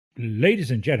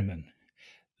Ladies and gentlemen,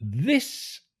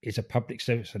 this is a public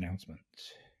service announcement.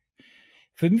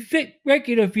 For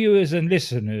regular viewers and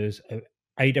listeners of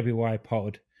AWI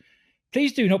Pod,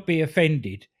 please do not be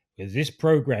offended, as this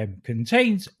program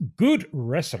contains good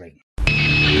wrestling. It's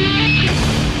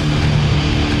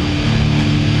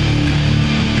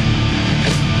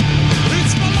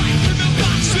my life in the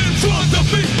box in front of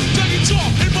me. Taking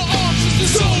talk in my arms is the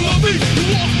soul of me. You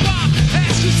walk by,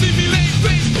 ask to see me lay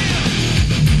face down.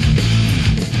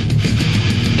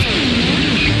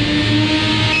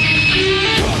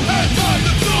 And find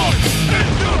the thorn in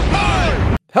your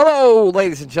eye. Hello,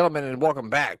 ladies and gentlemen, and welcome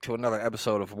back to another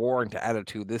episode of Warring to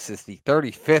Attitude. This is the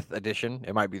 35th edition.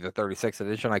 It might be the 36th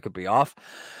edition. I could be off.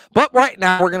 But right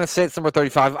now, we're going to say it's number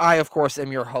 35. I, of course,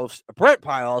 am your host, Brett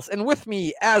Piles. And with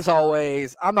me, as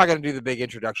always, I'm not going to do the big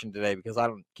introduction today because I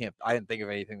didn't think of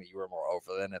anything that you were more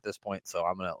over than at this point. So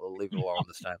I'm going to leave it alone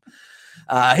this time.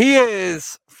 He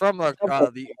is from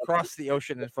the across the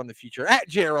ocean and from the future at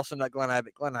JRelson. Glenn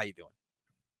Abbott. Glenn, how you doing?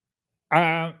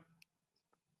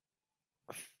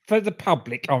 For the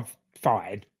public, I'm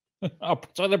fine. I'll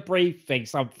put on the brief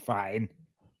things, I'm fine.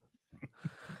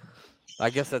 I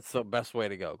guess that's the best way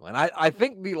to go, Glenn. I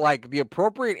think the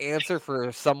appropriate answer for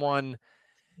someone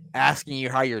asking you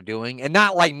how you're doing, and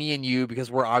not like me and you, because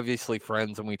we're obviously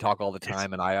friends and we talk all the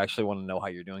time, and I actually want to know how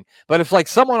you're doing. But if like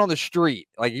someone on the street,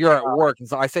 like you're at work, and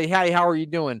so I say, "Hey, how are you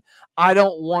doing?" I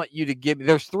don't want you to give me.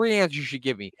 There's three answers you should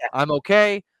give me. I'm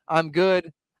okay. I'm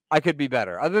good. I could be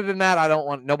better. Other than that,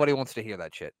 nobody wants to hear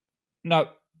that shit. No,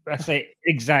 that's it.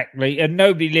 Exactly. And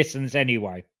nobody listens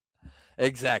anyway.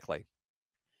 Exactly.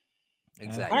 How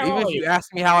Even are if you you?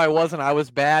 ask me how I was and I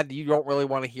was bad, you don't really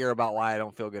want to hear about why I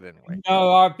don't feel good anyway.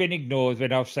 No, I've been ignored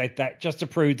when I've said that, just to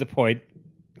prove the point.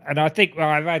 And I think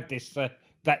I've had this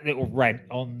that little rant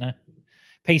on a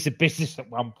piece of business at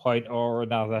one point or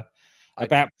another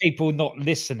about people not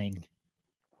listening.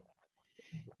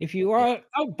 If you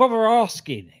don't bother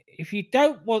asking. If you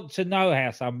don't want to know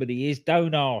how somebody is,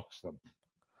 don't ask them.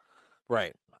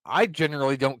 Right. I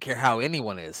generally don't care how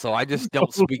anyone is, so I just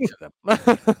don't speak to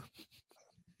them.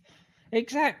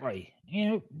 Exactly. You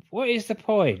know, what is the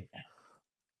point?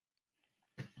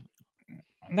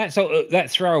 And that's all, that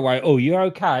throwaway. Oh, you're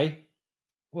okay?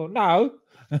 Well, no.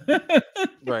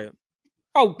 Right.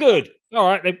 Oh, good. All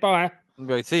right, then bye.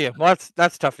 Right. See you. Well,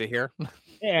 that's tough to hear.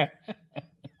 Yeah.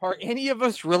 Are any of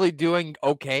us really doing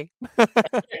okay?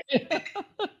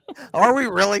 Are we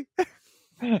really?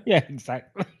 Yeah,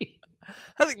 exactly.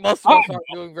 I think most of us aren't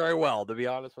doing very well, to be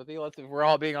honest with you. If we're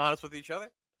all being honest with each other.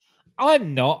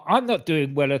 I'm not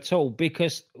doing well at all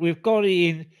because we've got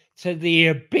into the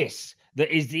abyss that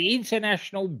is the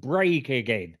international break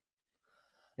again.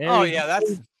 Oh yeah,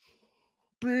 that's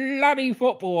bloody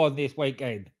football on this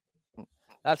weekend.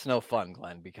 That's no fun,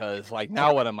 Glenn, because like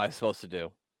now what am I supposed to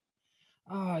do?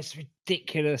 Oh, it's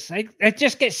ridiculous. They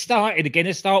just get started again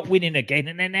and start winning again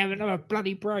and then have another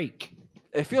bloody break.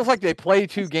 It feels like they play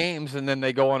 2 games and then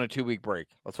they go on a 2-week break.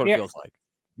 That's what it feels like.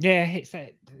 Yeah, it's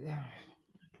that.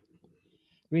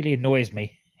 Really annoys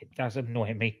me. It does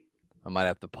annoy me. I might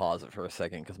have to pause it for a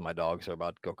second because my dogs are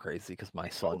about to go crazy because my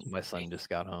son just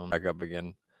got home back up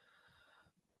again.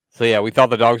 So yeah, we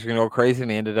thought the dogs were gonna go crazy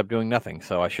and they ended up doing nothing.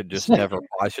 So I should just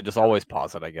I should just always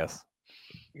pause it, I guess.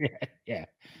 Yeah.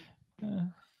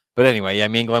 But anyway, yeah,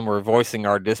 me and Glenn were voicing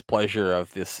our displeasure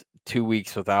of this 2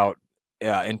 weeks without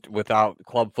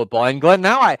club football. And Glenn,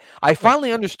 now I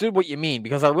finally understood what you mean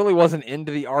because I really wasn't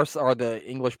into the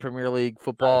English Premier League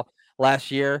football last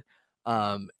year.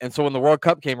 And so when the World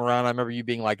Cup came around, I remember you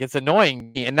being like, "It's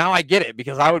annoying me," and now I get it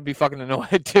because I would be fucking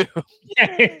annoyed too.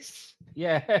 Yes.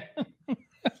 Yeah.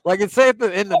 Like, it's say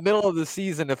in the middle of the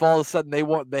season, if all of a sudden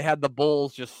they had the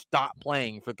Bulls just stop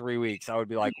playing for 3 weeks, I would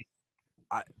be like,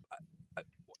 I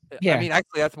mean,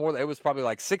 actually, that's more. It was probably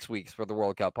like 6 weeks for the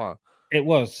World Cup, huh? It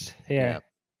was, yeah.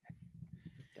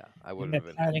 I would have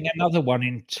been having another one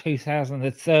in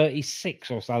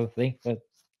 2036 or something, but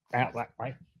out that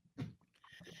way.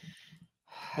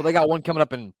 Well, they got one coming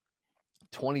up in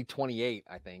 2028,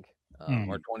 I think,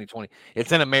 or 2020.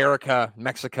 It's in America,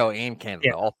 Mexico, and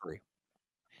Canada, all three.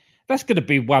 That's going to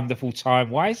be wonderful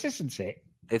time-wise, isn't it?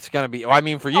 It's going to be. Well, I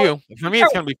mean, for you, for me,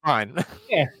 it's going to be fine.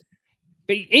 Yeah,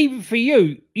 but even for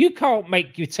you, you can't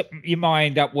make your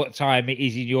mind up what time it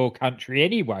is in your country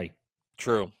anyway.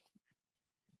 True.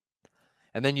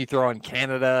 And then you throw in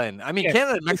Canada, and I mean,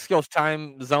 Canada and Mexico's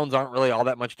time zones aren't really all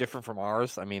that much different from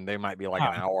ours. I mean, they might be like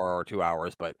an hour or 2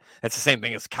 hours, but it's the same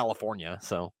thing as California.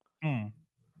 So,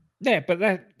 yeah, but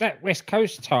that West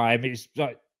Coast time is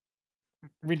like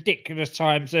ridiculous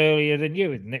times earlier than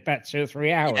you, isn't it? About 2 or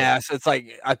 3 hours. Yeah, so it's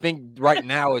like I think right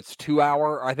now it's 2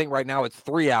 hour. I think right now it's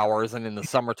 3 hours, and in the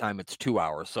summertime it's 2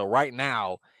 hours. So right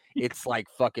now it's like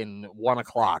fucking 1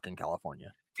 o'clock in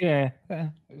California. Yeah,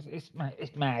 it's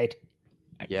mad.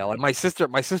 Yeah, like my sister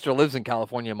lives in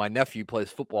California. My nephew plays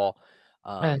football,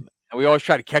 and we always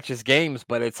try to catch his games,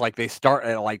 but it's like they start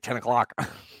at like 10 o'clock.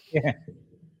 Yeah.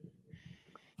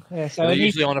 Yeah, so they're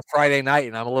usually on a Friday night,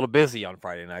 and I'm a little busy on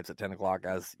Friday nights at 10 o'clock,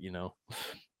 as you know.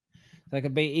 There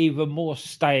can be even more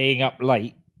staying up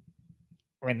late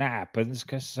when that happens,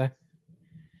 because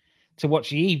to watch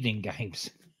the evening games.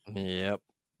 Yep.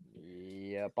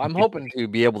 I'm hoping to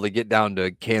be able to get down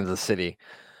to Kansas City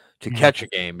to catch a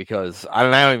game, because I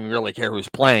don't even really care who's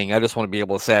playing. I just want to be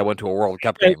able to say I went to a World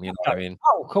Cup game. You know what I mean?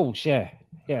 Oh, of course, yeah.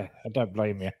 I don't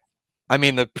blame you. I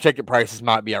mean, the ticket prices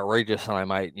might be outrageous, and I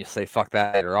might just say fuck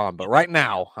that later on. But right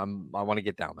now, I want to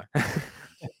get down there.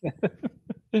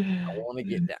 I want to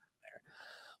get down there.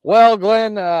 Well,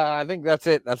 Glenn, I think that's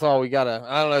it. That's all we got to.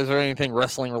 I don't know. Is there anything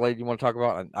wrestling related you want to talk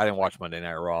about? I didn't watch Monday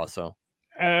Night Raw, so.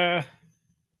 It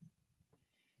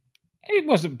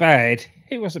wasn't bad.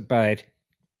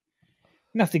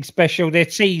 Nothing special. They're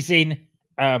teasing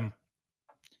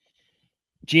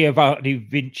Giovanni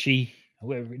Vinci,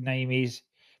 whatever his name is,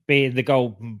 being the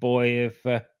golden boy of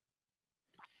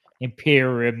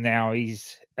Imperium now.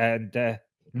 And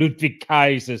Ludwig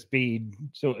Kaiser's being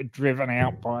sort of driven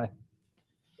out by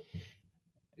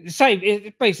the same.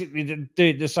 It's basically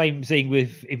doing the same thing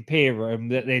with Imperium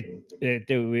that they're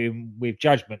doing with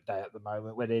Judgment Day at the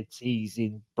moment, where they're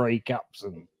teasing breakups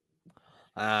and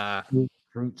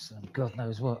fruits and God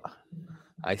knows what.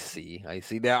 I see.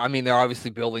 They're obviously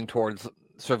building towards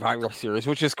Survivor Series,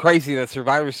 which is crazy that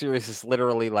Survivor Series is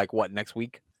literally like what, next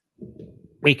week?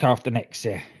 Week after next,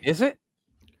 yeah. Is it?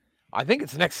 I think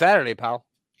it's next Saturday, pal.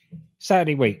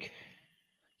 Saturday week.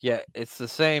 Yeah, it's the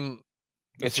same.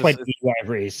 It's 20,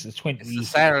 whatever it is. It's 20. It's the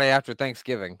Saturday after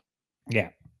Thanksgiving. Yeah.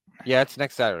 Yeah, it's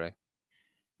next Saturday,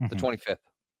 the 25th.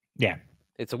 Yeah.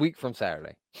 It's a week from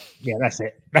Saturday. Yeah, that's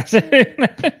it.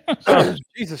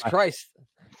 Jesus Christ.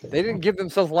 They didn't give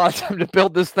themselves a lot of time to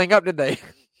build this thing up, did they?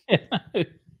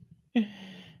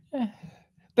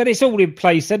 But it's all in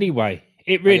place anyway.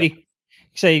 It really,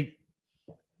 there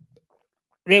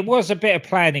was a bit of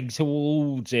planning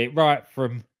towards it right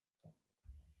from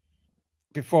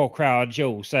before Crown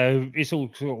Jewel, so it's all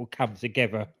sort of come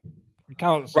together.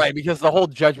 Right, because the whole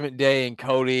Judgment Day and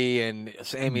Cody and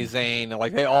Sami Zayn,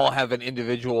 like they all have an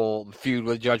individual feud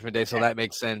with Judgment Day, so that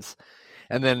makes sense.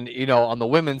 And then, on the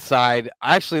women's side,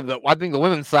 I think the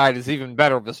women's side is even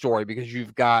better of a story, because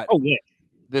you've got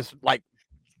this like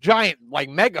giant like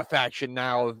mega faction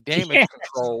now of Damage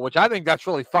Control, which I think that's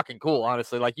really fucking cool,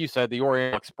 honestly. Like you said, the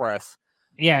Orient Express.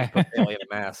 Yeah. Put Bailey in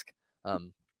a mask.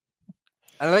 And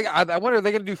I wonder, are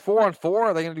they going to do 4-on-4 or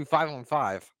are they going to do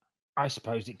 5-on-5? I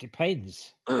suppose it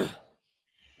depends.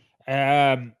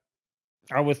 I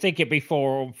would think it'd be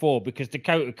 4-on-4 because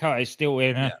Dakota Kai is still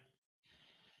in a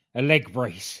leg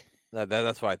brace.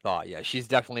 That's what I thought. Yeah, she's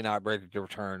definitely not ready to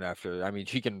return after. I mean,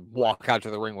 she can walk out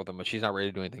to the ring with him, but she's not ready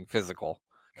to do anything physical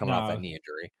coming off that knee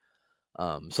injury.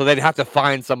 So they'd have to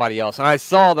find somebody else. And I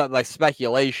saw that like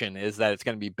speculation is that it's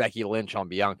going to be Becky Lynch on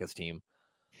Bianca's team.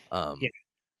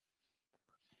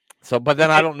 So, but then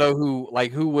I don't know who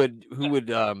would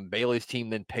Bailey's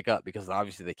team then pick up, because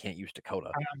obviously they can't use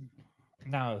Dakota.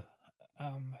 No.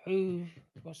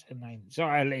 What's her name?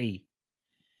 Xia Li.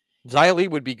 Xia Li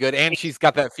would be good, and she's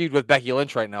got that feud with Becky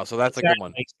Lynch right now, so that's a good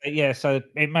one. Yeah, so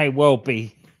it may well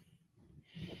be,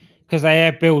 because they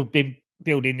have been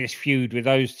building this feud with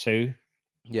those two.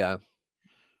 Yeah.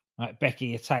 Like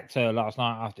Becky attacked her last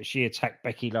night after she attacked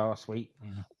Becky last week.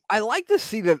 I like to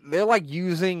see that they're like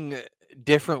using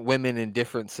different women in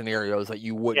different scenarios that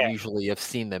you wouldn't usually have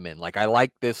seen them in. Like I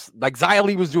like this. Like Xia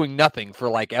Li was doing nothing for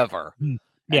like ever. And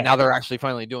now they're actually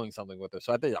finally doing something with her.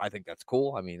 So I think that's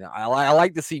cool. I mean, I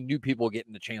like to see new people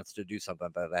getting the chance to do something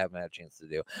that they haven't had a chance to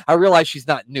do. I realize she's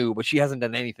not new, but she hasn't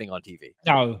done anything on TV.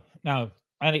 No.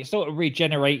 And it sort of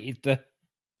regenerated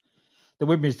the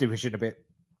women's division a bit.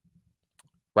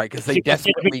 Right, because they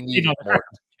desperately need more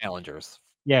challengers.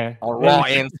 Yeah. On Raw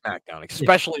and SmackDown,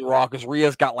 especially Raw, because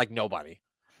Rhea's got like nobody.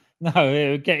 No,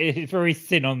 it's very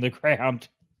thin on the ground.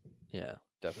 Yeah,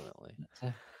 definitely.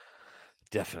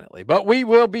 Definitely. But we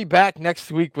will be back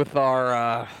next week with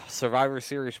our Survivor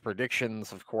Series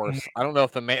predictions, of course. I don't know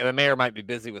if the mayor might be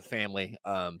busy with family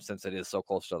since it is so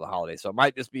close to the holiday. So it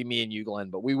might just be me and you, Glenn,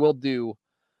 but we will do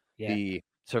the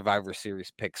Survivor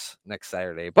Series picks next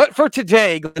Saturday. But for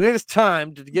today, Glenn, it is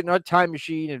time to get in our time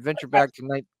machine and venture back to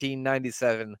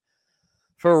 1997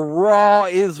 for Raw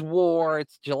is War.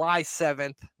 It's July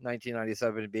 7th,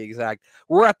 1997 to be exact.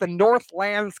 We're at the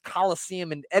Northlands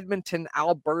Coliseum in Edmonton,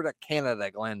 Alberta, Canada,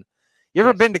 Glenn. You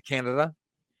ever Yes. been to Canada?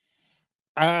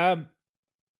 I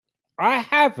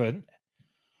haven't,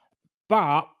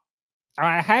 but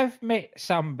I have met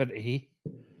somebody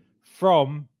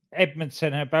from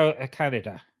Edmonton, Alberta,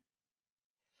 Canada.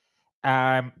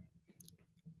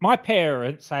 My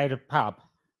parents had a pub,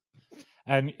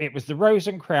 and it was the Rose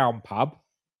and Crown pub,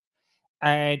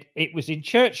 and it was in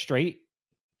Church Street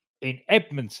in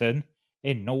Edmonton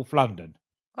in North London.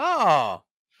 Oh,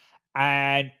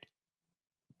 And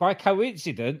by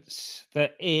coincidence,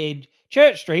 that in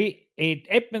Church Street in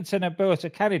Edmonton,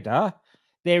 Alberta, Canada,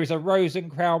 there is a Rose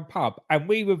and Crown pub, and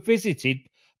we were visited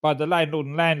by the landlord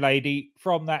and landlady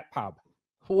from that pub.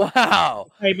 wow.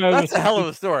 Came over That's a to hell the- of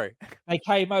a story. They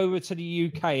came over to the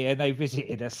UK and they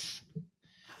visited us.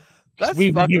 'Cause That's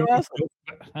we were fucking Europe.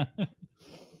 awesome.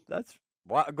 That's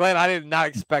wow. Glenn, I did not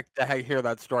expect to hear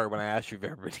that story when I asked you if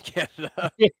you've ever been to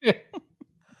Canada.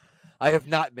 I have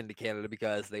not been to Canada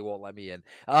because they won't let me in.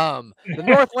 The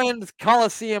Northlands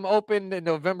Coliseum opened in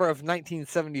November of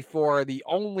 1974. The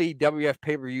only WF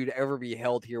pay-per-view to ever be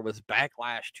held here was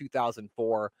Backlash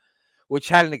 2004, which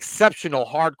had an exceptional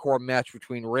hardcore match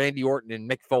between Randy Orton and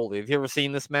Mick Foley. Have you ever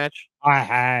seen this match? I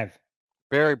have.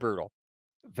 Very brutal.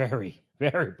 Very,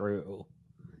 very brutal.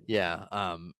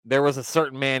 Yeah. There was a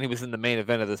certain man who was in the main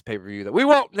event of this pay-per-view that we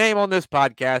won't name on this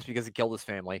podcast because he killed his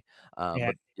family. Yeah.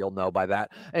 But you'll know by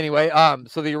that. Anyway,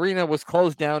 so the arena was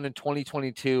closed down in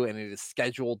 2022 and it is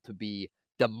scheduled to be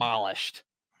demolished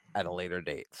at a later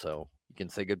date. So you can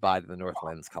say goodbye to the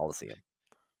Northlands Coliseum.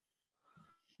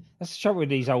 That's the trouble with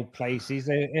these old places.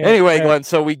 Anyway, Glenn,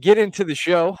 so we get into the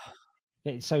show.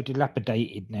 It's so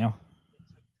dilapidated now.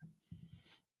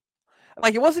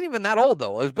 Like, it wasn't even that old,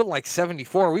 though. It's been like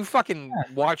 74. We fucking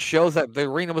watched shows that the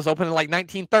arena was open in like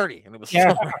 1930, and it was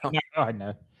still around. I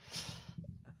know.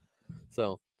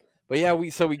 So, but yeah, we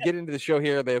get into the show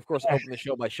here. They, of course, open the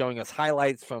show by showing us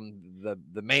highlights from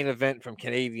the main event from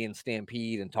Canadian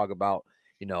Stampede and talk about,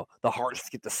 you know, the Hearts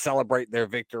get to celebrate their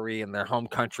victory in their home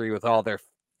country with all their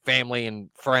family and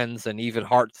friends and even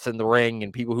Hearts in the ring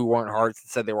and people who weren't Hearts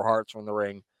and said they were Hearts from the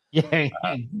ring. Yeah.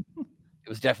 It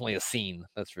was definitely a scene,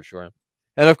 that's for sure.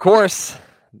 And of course,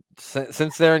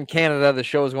 since they're in Canada, the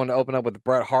show is going to open up with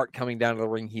Bret Hart coming down to the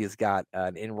ring. He has got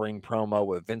an in-ring promo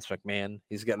with Vince McMahon.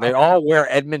 They all wear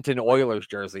Edmonton Oilers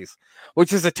jerseys,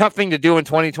 which is a tough thing to do in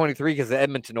 2023 because the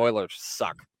Edmonton Oilers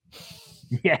suck.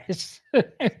 Yes. And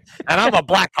I'm a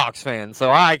Blackhawks fan,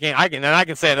 so I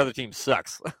can say another team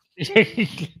sucks.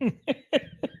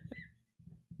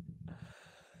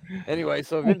 Anyway,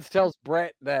 so Vince tells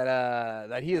Bret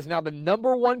that he is now the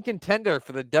 #1 contender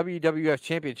for the WWF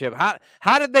Championship.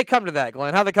 How did they come to that,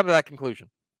 Glenn? How did they come to that conclusion?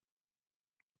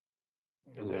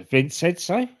 Vince said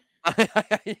so.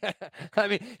 I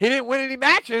mean, he didn't win any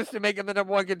matches to make him the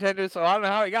 #1 contender, so I don't know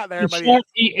how he got there.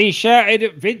 He shouted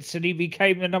at Vince and he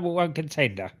became the #1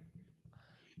 contender.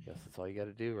 Guess that's all you got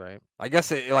to do, right? I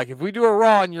guess like if we do a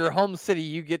Raw in your home city,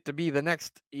 you get to be the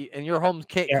next in your home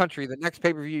country. The next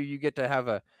pay-per-view, you get to have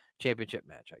a championship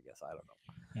match. I guess I don't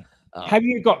know. Yeah. Have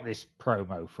you got this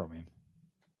promo from him?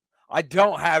 I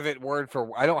don't have it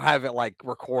I don't have it like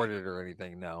recorded or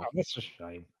anything. No, oh, that's a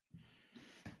shame.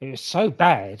 It was so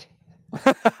bad.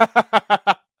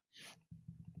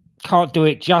 Can't do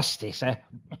it justice.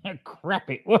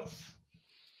 Crap, it was.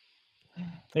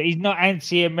 He's not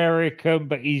anti-American,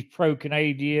 but he's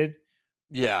pro-Canadian.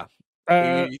 Yeah.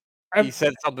 He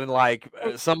said something like,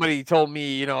 somebody told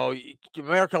me, you know,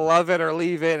 America love it or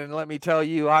leave it, and let me tell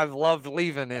you, I've loved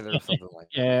leaving it, or something like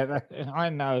that. Yeah, I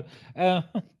know.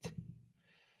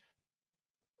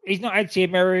 He's not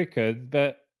anti-American,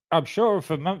 but I'm sure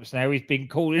for months now he's been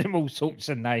calling him all sorts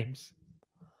of names.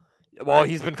 Well,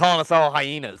 he's been calling us all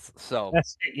hyenas, so.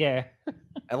 That's it, yeah.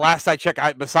 And last I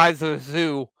checked, besides the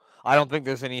zoo, I don't think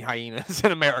there's any hyenas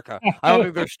in America. I don't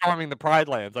think they're storming the Pride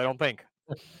Lands. I don't think.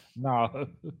 No.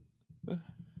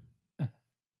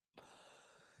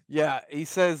 Yeah, he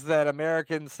says that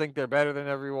Americans think they're better than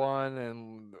everyone,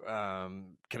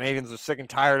 and Canadians are sick and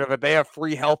tired of it. They have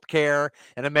free health care,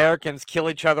 and Americans kill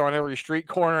each other on every street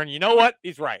corner. And you know what?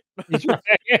 He's right. He's right.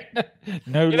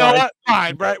 No, you know what?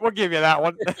 Fine, Brett. We'll give you that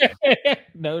one.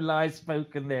 No lies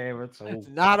spoken there at all. It's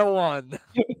not a one.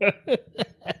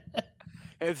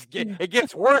 It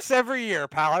gets worse every year,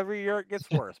 pal. Every year it gets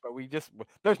worse, but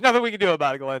there's nothing we can do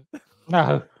about it, Glenn.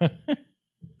 No.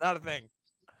 Not a thing.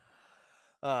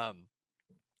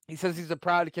 He says he's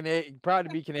proud to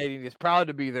be Canadian. He's proud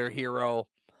to be their hero.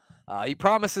 He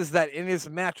promises that in his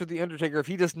match with The Undertaker, if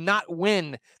he does not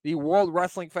win the World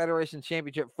Wrestling Federation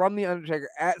Championship from The Undertaker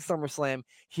at SummerSlam,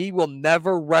 he will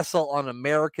never wrestle on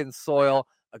American soil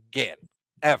again,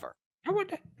 ever. I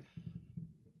wonder.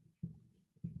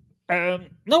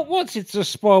 Not wanting to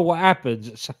spoil what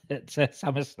happens at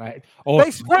SummerSlam, or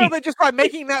They spoiled it just by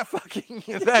making that fucking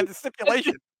that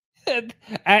stipulation.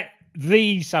 at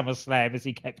the SummerSlam, as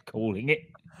he kept calling it.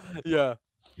 Yeah.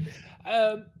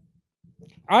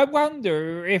 I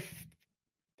wonder if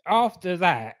after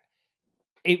that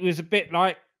it was a bit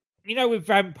like, with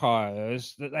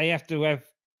vampires, that they have to have,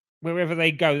 wherever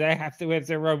they go, they have to have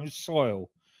their own soil.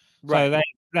 Right. So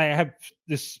they have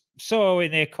this soil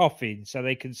in their coffin so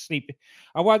they can sleep.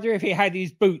 I wonder if he had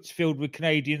his boots filled with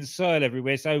Canadian soil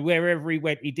everywhere, so wherever he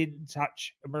went, he didn't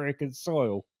touch American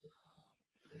soil.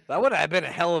 That would have been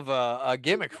a hell of a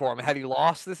gimmick for him had he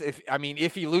lost this.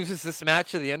 If he loses this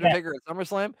match to The Undertaker at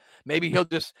SummerSlam, maybe he'll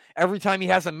just, every time he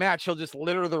has a match, he'll just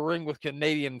litter the ring with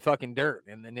Canadian fucking dirt.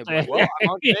 And then he'll be like, well, I'm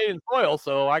on Canadian soil,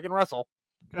 so I can wrestle.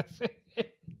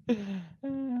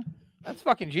 That's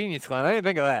fucking genius, Glenn. I didn't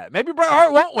think of that. Maybe Bret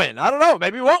Hart won't win. I don't know.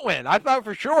 Maybe he won't win. I thought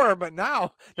for sure, but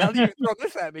now that you throw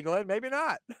this at me, Glenn, maybe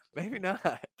not. Maybe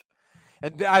not.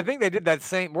 And I think they did that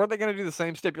same. Weren't they going to do the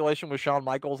same stipulation with Shawn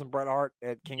Michaels and Bret Hart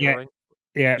at King of the Ring?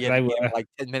 Yeah, they were like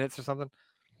 10 minutes or something.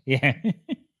 Yeah.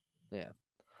 Yeah.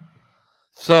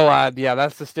 So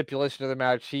that's the stipulation of the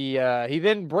match. He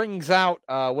then brings out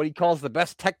what he calls the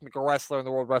best technical wrestler in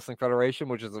the World Wrestling Federation,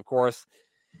 which is of course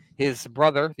his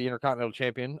brother, the Intercontinental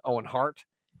Champion, Owen Hart.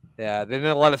 They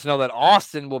then let us know that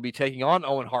Austin will be taking on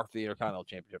Owen Hart for the Intercontinental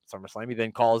Championship at SummerSlam. He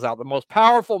then calls out the most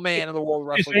powerful man in the World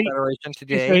Wrestling Federation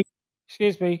today.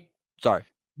 Excuse me. Sorry.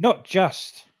 Not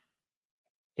just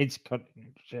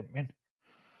Intercontinental Champion,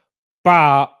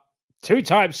 but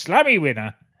two-time Slammy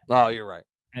winner. Oh, you're right.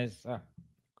 As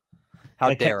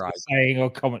how dare I? Saying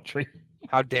on commentary.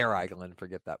 How dare I, Glenn?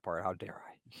 Forget that part. How dare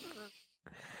I?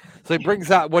 So he brings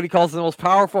out what he calls the most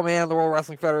powerful man in the World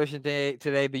Wrestling Federation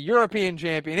today, the European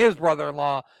champion, his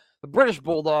brother-in-law, the British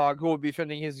Bulldog, who will be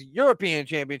defending his European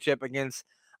championship against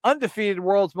undefeated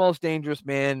world's most dangerous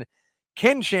man,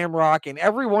 Ken Shamrock. And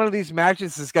every one of these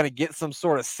matches is going to get some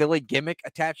sort of silly gimmick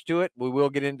attached to it. We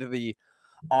will get into the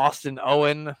Austin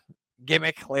Owen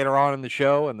gimmick later on in the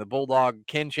show, and the Bulldog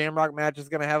Ken Shamrock match is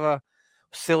going to have a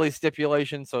silly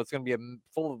stipulation, so it's going to be a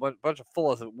bunch of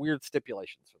weird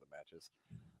stipulations for the matches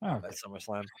at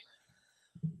SummerSlam.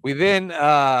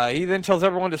 He then tells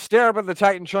everyone to stare up at the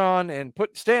Titantron and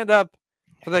stand up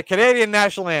for the Canadian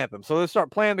National Anthem. So they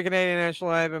start playing the Canadian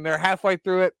National Anthem. They're halfway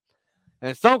through it,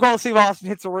 and Stone Cold Steve Austin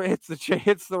hits the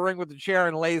ring with the chair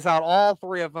and lays out all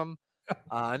three of them.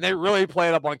 And they really play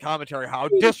it up on commentary how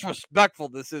disrespectful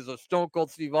this is of Stone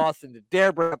Cold Steve Austin to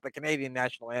dare bring up the Canadian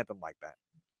National Anthem like that.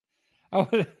 Oh,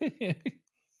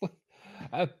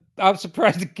 I'm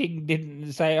surprised the King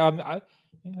didn't say,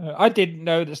 I didn't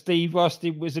know that Steve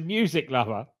Austin was a music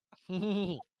lover.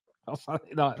 Or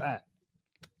something like that.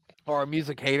 Or a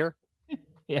music hater.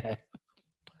 Yeah.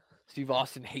 Steve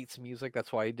Austin hates music.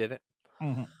 That's why he did it.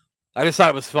 Mm-hmm. I just thought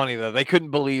it was funny, though. They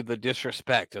couldn't believe the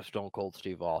disrespect of Stone Cold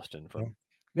Steve Austin.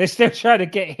 They're still trying to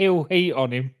get heel heat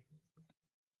on him.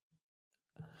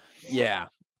 Yeah.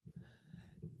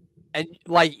 And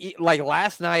like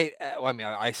last night,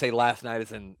 I say last night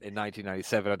is in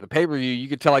 1997 at the pay-per-view, you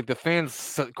could tell like the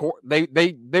fans,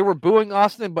 they were booing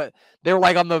Austin, but they were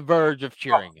like on the verge of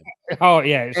cheering him. Oh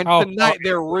yeah. And tonight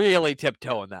they're really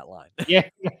tiptoeing that line. Yeah.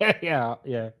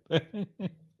 Yeah.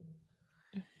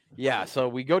 Yeah, so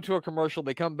we go to a commercial.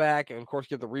 They come back and, of course,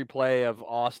 get the replay of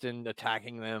Austin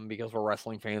attacking them because we're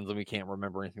wrestling fans and we can't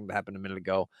remember anything that happened a minute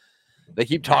ago. They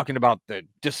keep talking about the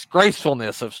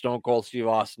disgracefulness of Stone Cold Steve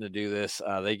Austin to do this.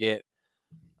 They get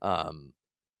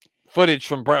footage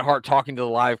from Bret Hart talking to the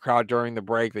live crowd during the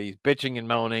break that he's bitching and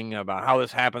moaning about how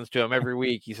this happens to him every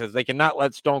week. He says they cannot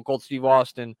let Stone Cold Steve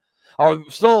Austin can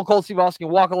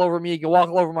walk all over me, he can walk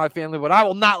all over my family, but I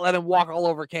will not let him walk all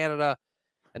over Canada.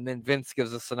 And then Vince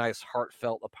gives us a nice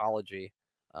heartfelt apology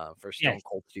for Stone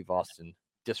Cold Steve Austin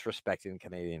disrespecting the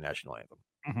Canadian National Anthem.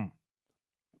 Mm-hmm.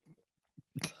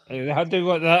 I do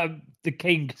what the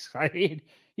King saying.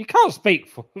 You can't speak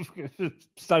for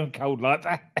Stone Cold like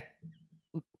that.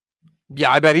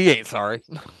 Yeah, I bet he ain't sorry.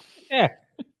 Yeah.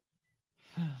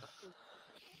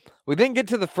 We then get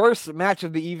to the first match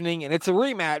of the evening, and it's a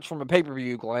rematch from a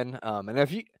pay-per-view, Glenn. And I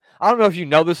don't know if you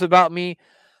know this about me,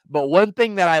 but one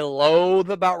thing that I loathe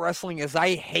about wrestling is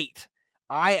I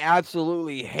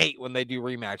absolutely hate when they do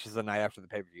rematches the night after the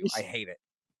pay-per-view. I hate it.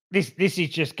 This is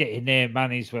just getting their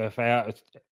money's worth out of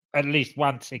at least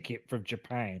one ticket from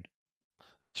Japan.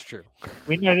 It's true.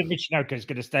 We know that Michinoku is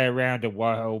going to stay around a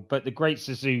while, but the Great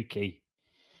Suzuki,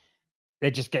 they're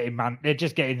just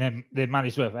getting their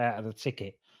money's worth out of the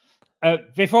ticket.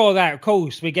 Before that, of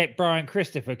course, we get Brian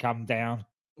Christopher come down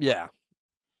Yeah.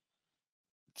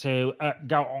 to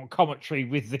go on commentary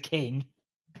with the King.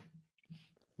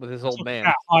 With his old man.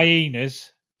 About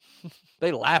hyenas.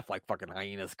 They laugh like fucking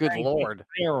hyenas. Good Lord.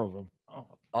 Of them.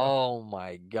 Oh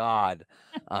my God.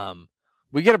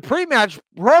 We get a pre-match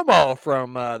promo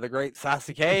from the great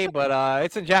Sasuke, but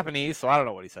it's in Japanese, so I don't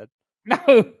know what he said.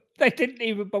 No, they didn't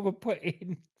even bother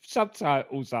putting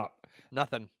subtitles up.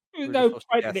 Nothing. There's no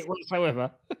point in it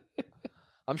whatsoever.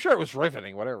 I'm sure it was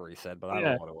riveting, whatever he said, but I don't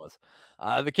know what it was.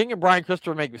 The King and Brian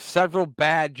Christopher make several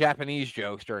bad Japanese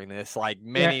jokes during this, like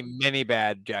many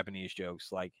bad Japanese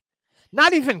jokes, like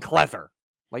not even clever,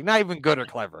 like not even good or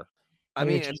clever. I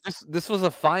mean, this was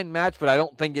a fine match, but I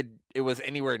don't think it was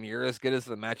anywhere near as good as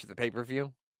the match at the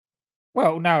pay-per-view.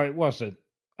 Well, no, it wasn't.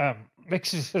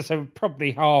 Because they were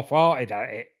probably half-hearted at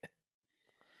it.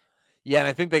 Yeah, and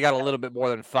I think they got a little bit more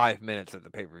than 5 minutes at the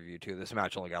pay-per-view, too. This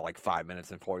match only got like 5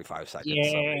 minutes and 45 seconds, so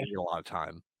they didn't get a lot of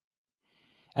time.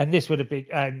 And this would have been,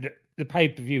 and the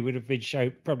pay-per-view would have been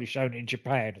probably shown in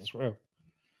Japan as well.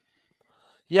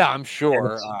 Yeah, I'm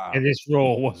sure. And this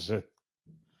Raw wasn't.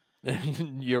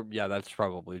 Yeah, that's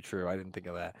probably true. I didn't think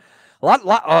of that.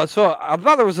 So I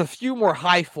thought there was a few more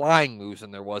high-flying moves than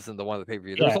there was in the one at the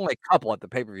pay-per-view. There was only a couple at the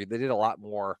pay-per-view. They did a lot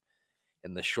more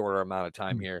in the shorter amount of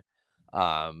time here.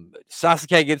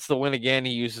 Sasuke gets the win again.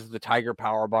 He uses the Tiger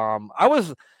Powerbomb. I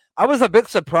was a bit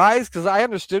surprised because I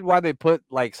understood why they put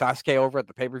like Sasuke over at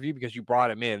the pay-per-view because you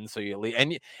brought him in, so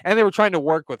and they were trying to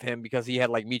work with him because he had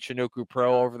like Michinoku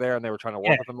Pro over there, and they were trying to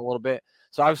work with him a little bit.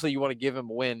 So obviously you want to give him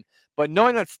a win, but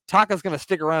knowing that Taka's going to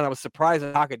stick around, I was surprised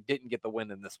that Taka didn't get the win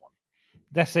in this one.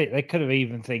 That's it. They could have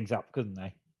evened things up, couldn't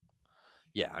they?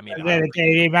 Yeah, I mean, then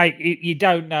again, you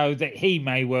don't know that he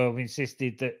may well have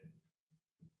insisted that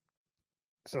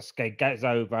Sasuke gets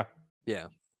over. Yeah,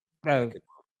 no, could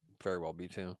very well be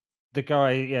too. The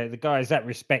guy is that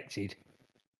respected.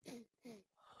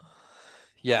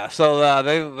 Yeah, so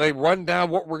they run down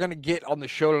what we're going to get on the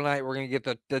show tonight. We're going to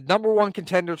get the number one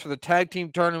contenders for the tag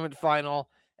team tournament final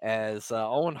as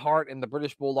Owen Hart and the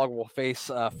British Bulldog will face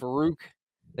Farouk.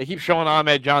 They keep showing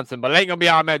Ahmed Johnson, but it ain't going to be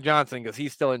Ahmed Johnson because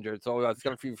he's still injured. So it's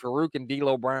going to be Farouk and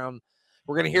D'Lo Brown.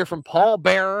 We're going to hear from Paul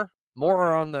Bearer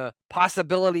more on the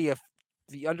possibility of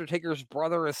the Undertaker's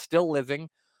brother is still living.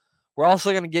 We're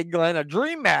also going to get Glenn a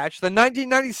dream match. The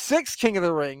 1996 King of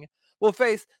the Ring will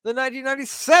face the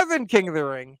 1997 King of the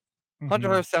Ring. Hunter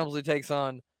Hearst Helmsley takes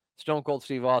on Stone Cold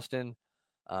Steve Austin.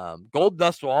 Gold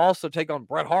Dust will also take on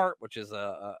Bret Hart, which is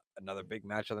another big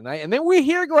match of the night. And then we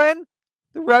hear, Glenn,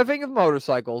 the revving of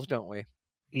motorcycles, don't we?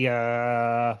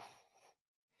 Yeah.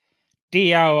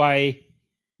 DOA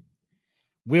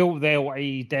will their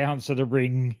way down to the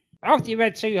ring. After you've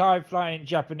had two high-flying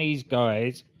Japanese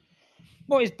guys,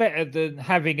 what is better than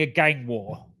having a gang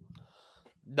war?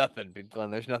 Nothing,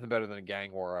 Glenn. There's nothing better than a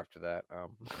gang war after that.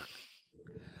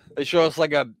 They show us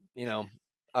like a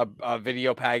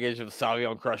video package of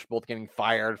Savio and Crush both getting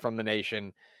fired from the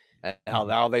Nation, and how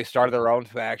now they started their own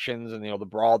factions, and the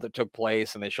brawl that took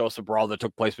place, and they show us the brawl that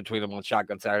took place between them on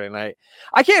Shotgun Saturday Night.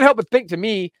 I can't help but think to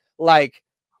me like,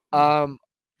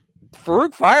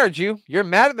 Farouk fired you. You're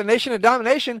mad at the Nation of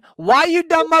Domination. Why you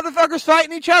dumb motherfuckers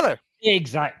fighting each other?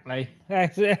 Exactly.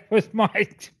 That was my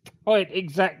point.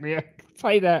 Exactly. I can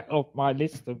say that off my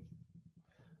list of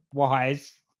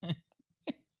whys.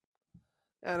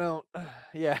 I don't.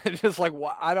 Yeah, just like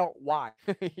why?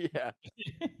 Yeah.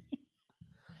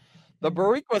 The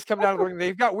Bariquas come down to the ring.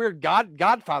 They've got weird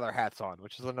Godfather hats on,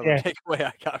 which is another takeaway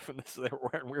I got from this. They were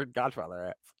wearing weird Godfather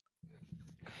hats.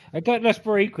 I got Los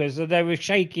Bariquas, and they were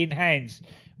shaking hands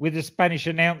with the Spanish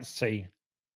announce team.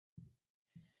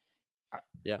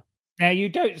 Yeah. Now, you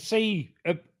don't see,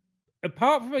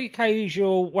 apart from the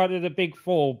occasional one of the big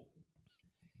four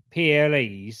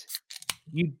PLEs,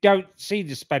 you don't see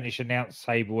the Spanish announce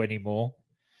table anymore.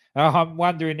 I'm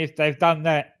wondering if they've done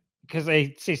that because they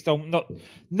insist on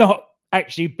not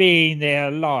actually being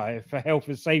there live for health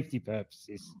and safety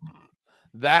purposes.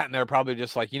 That, and they're probably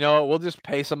just like, we'll just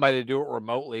pay somebody to do it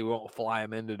remotely. We won't fly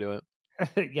them in to do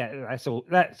it. Yeah, that's all.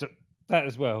 That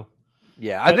as well.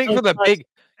 Yeah, I think for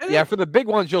the big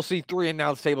ones, you'll see 3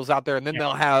 announce tables out there, and then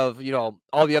they'll have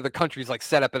all the other countries like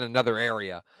set up in another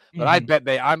area. But I bet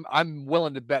I'm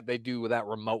willing to bet they do that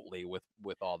remotely with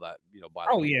all that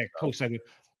Oh yeah, of course they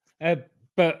would.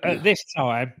 But at this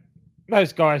time,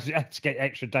 those guys had to get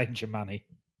extra danger money.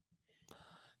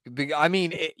 I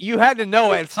mean, you had to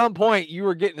know at some point you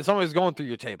were getting somebody was going through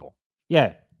your table.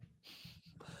 Yeah.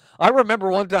 I remember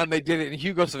one time they did it, and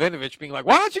Hugo Savinovich being like,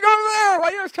 "Why don't you go over there?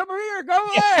 Why you just come over here? Go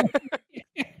over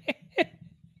there!"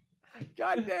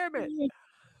 God damn it!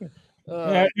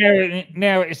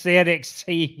 Now it's the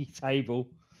NXT table.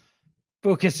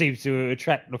 Booker seems to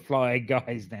attract the flying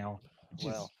guys now.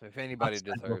 Well, if anybody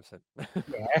understandable. deserves it.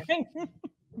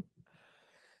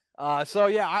 Yeah. So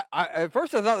yeah, I at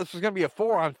first I thought this was gonna be a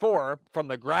 4-on-4 from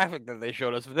the graphic that they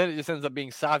showed us, but then it just ends up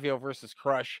being Savio versus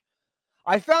Crush.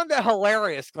 I found that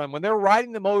hilarious, Glenn, when they're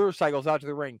riding the motorcycles out to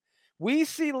the ring. We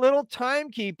see little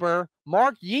timekeeper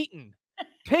Mark Yeaton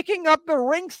picking up the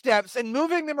ring steps and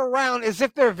moving them around as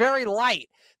if they're very light.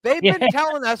 They've been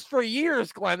telling us for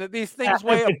years, Glenn, that these things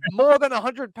weigh more than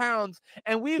 100 pounds,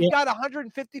 and we've got a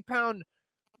 150-pound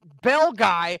bell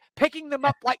guy picking them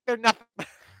up like they're nothing.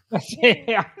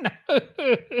 Yeah, I know.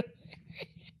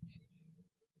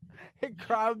 The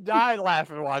crowd died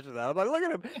laughing watching that. I'm like, look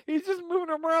at him. He's just moving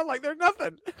them around like they're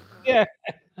nothing. Yeah.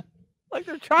 Like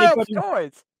they're child's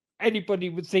toys.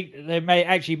 Anybody would think that they're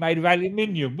actually made of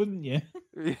aluminium, wouldn't you?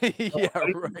 Yeah,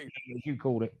 right. As you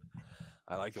called it.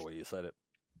 I like the way you said it,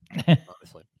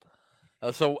 honestly.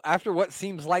 So after what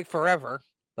seems like forever,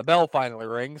 the bell finally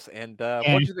rings. And what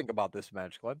do you think about this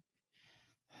match, Glenn?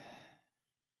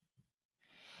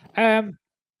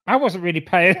 I wasn't really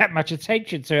paying that much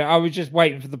attention to it. I was just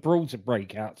waiting for the brawl to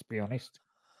break out, to be honest.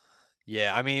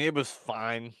 Yeah, I mean, it was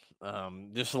fine.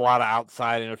 Just a lot of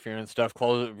outside interference stuff.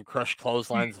 Crush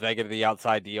clotheslines Vega to the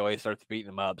outside. DOA starts beating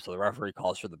them up. So the referee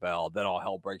calls for the bell. Then all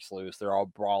hell breaks loose. They're all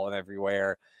brawling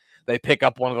everywhere. They pick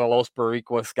up one of the Los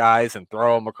Boricuas guys and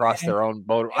throw them across their own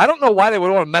boat. I don't know why they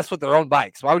would want to mess with their own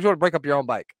bikes. Why would you want to break up your own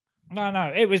bike?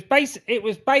 No. It was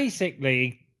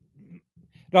basically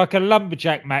like a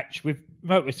lumberjack match with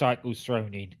motorcycles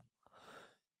thrown in.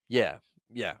 Yeah,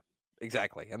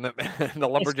 exactly. And the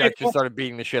lumberjack just started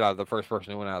beating the shit out of the first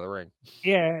person who went out of the ring.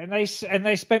 Yeah, and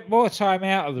they spent more time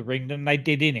out of the ring than they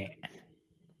did in it.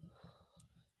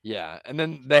 Yeah, and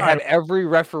then they had every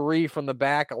referee from the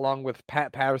back, along with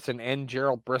Pat Patterson and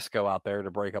Gerald Briscoe out there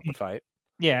to break up the fight.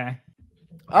 Yeah.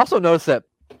 I also noticed that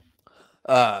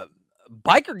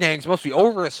biker gangs must be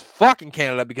over as fuck in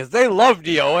Canada because they love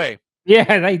DOA.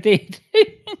 Yeah, they did.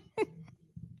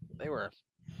 They were.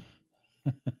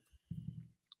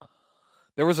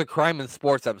 There was a Crime and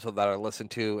Sports episode that I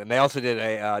listened to, and they also did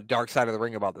a Dark Side of the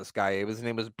Ring about this guy. His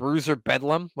name was Bruiser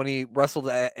Bedlam when he wrestled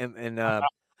in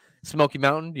Smoky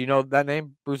Mountain. Do you know that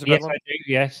name, Bruiser Bedlam? Yes, I do.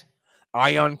 Yes.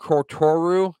 Ion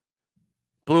Cortoru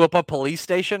blew up a police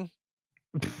station.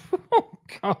 Oh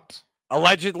God!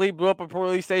 Allegedly blew up a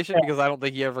police station because I don't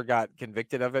think he ever got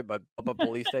convicted of it, but up a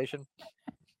police station.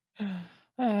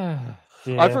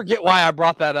 I forget why I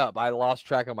brought that up. I lost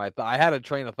track of my thought. I had a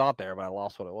train of thought there, but I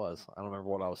lost what it was. I don't remember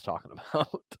what I was talking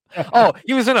about. Oh,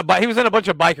 he was in a bunch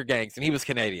of biker gangs, and he was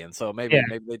Canadian, so maybe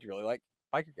they'd really like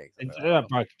biker gangs.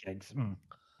 Biker gangs.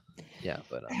 Yeah,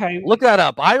 but look that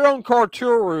up. Iron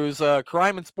Corturu's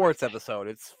Crime and Sports episode.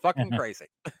 It's fucking crazy.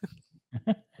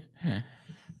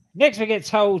 Next, we get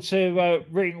told to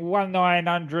ring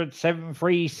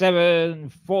 1-900-737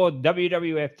 for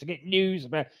WWF to get news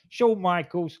about Shawn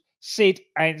Michaels, Sid,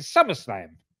 and SummerSlam.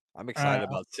 I'm excited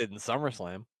about Sid and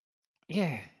SummerSlam.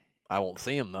 Yeah. I won't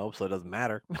see him though, so it doesn't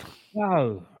matter.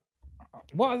 No.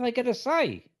 What are they going to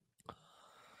say?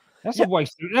 That's a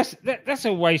waste. That's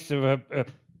a waste of a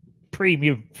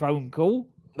premium phone call.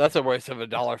 That's a waste of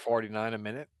 $1.49 a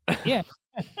minute. Yeah.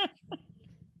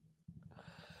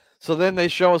 So then they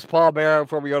show us Paul Bearer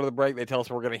before we go to the break. They tell us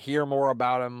we're going to hear more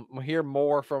about him. We'll hear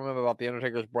more from him about the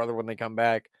Undertaker's brother when they come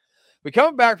back. We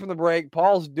come back from the break.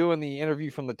 Paul's doing the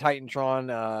interview from the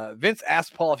Titantron. Vince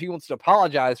asked Paul if he wants to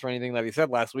apologize for anything that he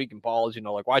said last week. And Paul is,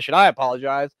 like, why should I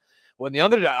apologize? When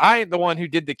I ain't the one who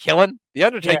did the killing. The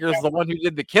Undertaker is the one who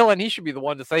did the killing. He should be the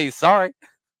one to say he's sorry.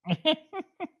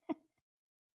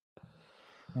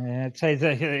 It says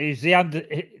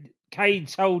that Kane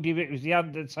told him it was the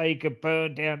Undertaker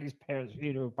burned down his parents'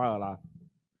 funeral parlor,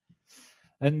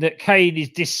 and that Kane is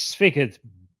disfigured,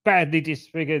 badly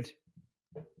disfigured.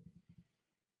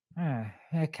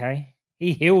 Okay,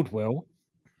 he healed well.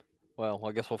 Well,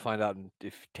 I guess we'll find out in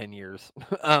 10 years.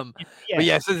 But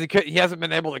yeah, it says he hasn't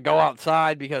been able to go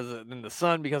outside in the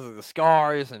sun because of the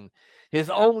scars, and his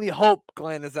only hope,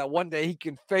 Glenn, is that one day he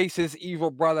can face his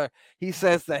evil brother. He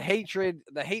says the hate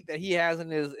that he has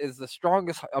in is the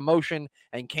strongest emotion,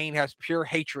 and Kane has pure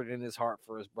hatred in his heart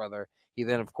for his brother. He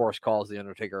then, of course, calls the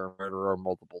Undertaker a murderer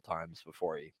multiple times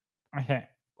before he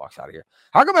walks out of here.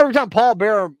 How come every time Paul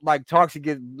Bearer talks, he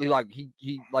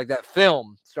that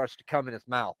film starts to come in his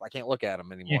mouth? I can't look at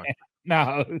him anymore. Yeah,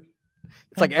 no,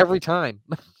 it's like every time.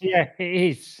 Yeah,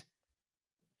 it is.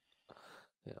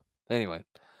 Yeah. Anyway.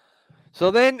 So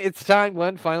then it's time,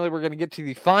 Glenn. Finally, we're going to get to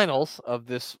the finals of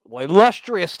this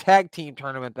illustrious tag team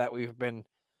tournament that we've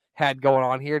had going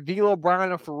on here. D'Lo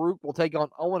Brown and Farouk will take on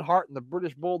Owen Hart and the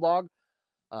British Bulldog.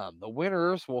 The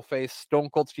winners will face Stone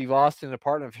Cold Steve Austin, a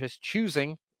partner of his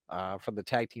choosing, for the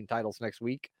tag team titles next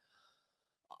week.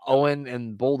 Owen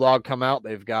and Bulldog come out.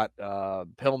 They've got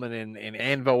Pillman and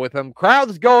Anvil with them.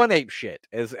 Crowd's going ape shit.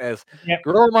 As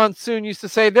Gorilla Monsoon used to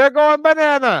say, they're going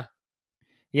banana.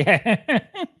 Yeah.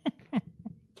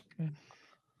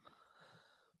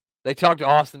 They talked to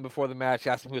Austin before the match,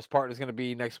 asked him who his partner is going to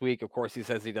be next week. Of course, he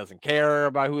says he doesn't care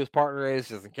about who his partner is.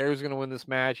 He doesn't care who's going to win this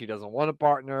match. He doesn't want a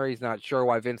partner. He's not sure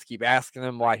why Vince keep asking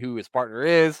him who his partner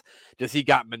is. Does he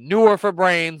got manure for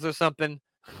brains or something?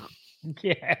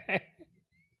 Yeah.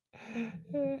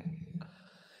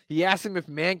 He asked him if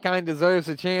Mankind deserves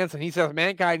a chance, and he says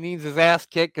Mankind needs his ass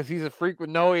kicked because he's a freak with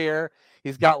no ear.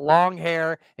 He's got long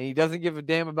hair, and he doesn't give a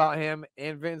damn about him.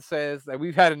 And Vince says that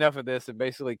we've had enough of this and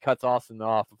basically cuts Austin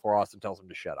off before Austin tells him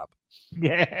to shut up.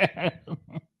 Yeah.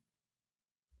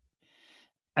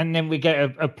 And then we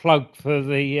get a plug for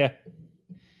the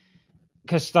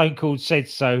because Stone Cold said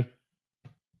so.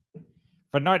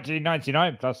 For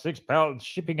 $19.99 plus £6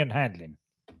 shipping and handling.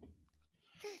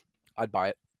 I'd buy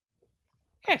it.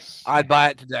 Yes. I'd buy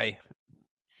it today.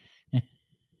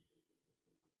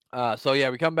 So yeah,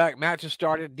 we come back. Match has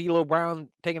started. D'Lo Brown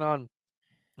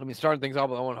starting things off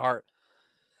with Owen Hart.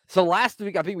 So last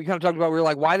week, I think we kind of talked about, we were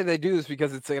like, why did they do this?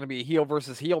 Because it's going to be a heel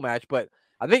versus heel match. But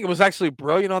I think it was actually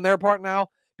brilliant on their part now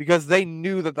because they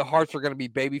knew that the Harts were going to be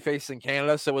babyface in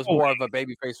Canada. So it was more of a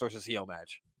babyface versus heel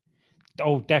match.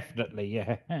 Oh, definitely.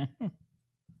 Yeah.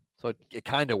 So it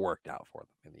kind of worked out for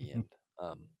them in the end.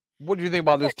 What do you think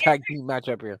about this tag team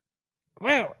matchup here?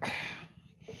 Well,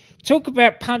 talk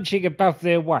about punching above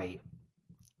their weight.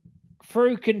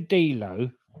 Farouk and D'Lo,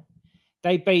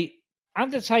 they beat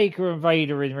Undertaker and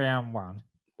Vader in round 1.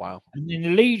 Wow. And then the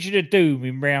Legion of Doom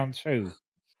in round 2.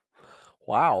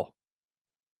 Wow.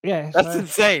 Yeah. That's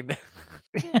insane.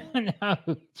 No,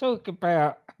 talk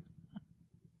about.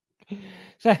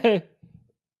 So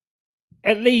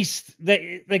at least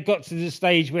they got to the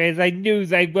stage where they knew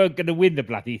they weren't going to win the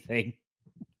bloody thing.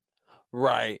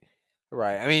 Right.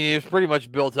 I mean, it's pretty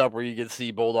much built up where you can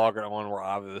see Bulldog and Owen were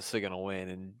obviously going to win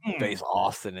and face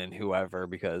Austin and whoever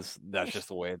because that's just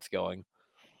the way it's going.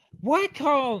 Why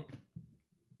can't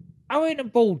Owen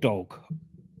and Bulldog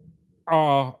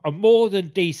are a more than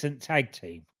decent tag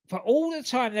team? For all the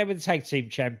time they were the tag team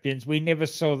champions, we never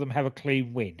saw them have a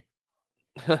clean win.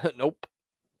 Nope.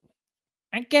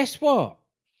 And guess what?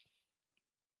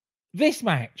 This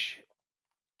match,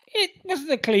 it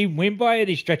wasn't a clean win by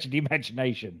any stretch of the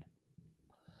imagination.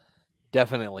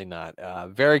 Definitely not.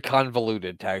 Very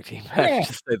convoluted tag team match,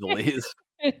 to say the least.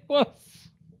 It was.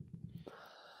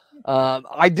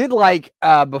 I did like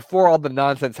before all the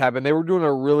nonsense happened, they were doing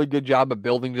a really good job of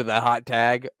building to the hot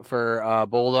tag for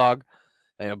Bulldog.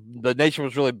 The Nation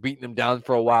was really beating him down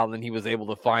for a while, and then he was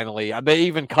able to finally. They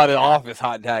even cut it off his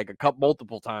hot tag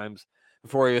multiple times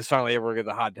before he was finally able to get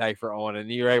the hot tag for Owen,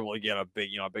 and you were able to get a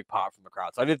big pop from the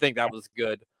crowd. So I did think that was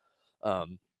good.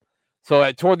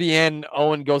 So toward the end,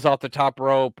 Owen goes off the top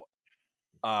rope,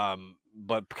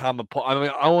 but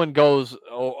Owen goes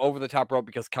over the top rope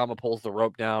because Kama pulls the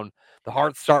rope down. The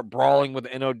Hearts start brawling with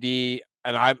NOD.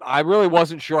 And I really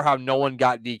wasn't sure how no one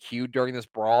got DQ'd during this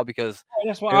brawl because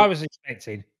that's what I was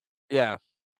expecting. Yeah.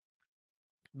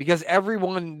 Because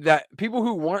people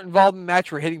who weren't involved in the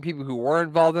match were hitting people who were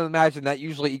involved in the match, and that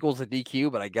usually equals a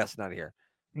DQ, but I guess not here.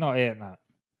 Not here, no.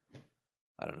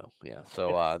 I don't know. Yeah.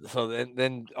 So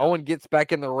then Owen gets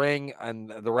back in the ring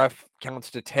and the ref counts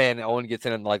to 10. Owen gets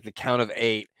in like the count of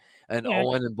 8, and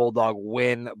Owen and Bulldog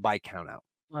win by count out.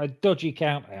 A dodgy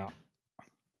count out.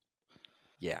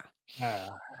 Yeah.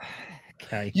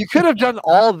 Okay. You could have done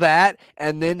all that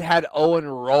and then had Owen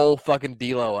roll fucking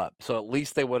D'Lo up, so at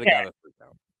least they would have got a 3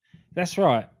 count. That's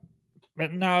right.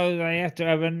 But no, they have to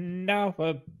have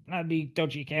another bloody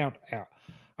dodgy count out.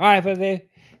 Either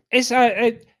it's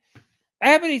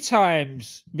how many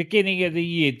times beginning of the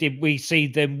year did we see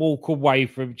them walk away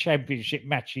from championship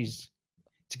matches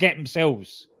to get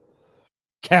themselves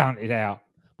counted out?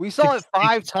 We saw it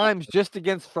 5 times just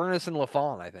against Furnace and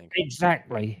LaFawn, I think.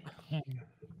 Exactly.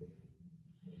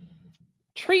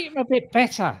 Treat them a bit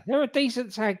better. They're a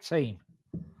decent tag team.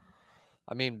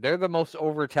 I mean, they're the most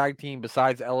over tag team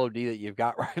besides LOD that you've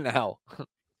got right now.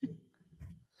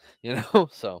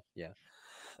 So, yeah.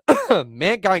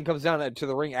 Mankind comes down to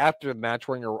the ring after the match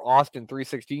wearing an Austin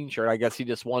 316 shirt. I guess he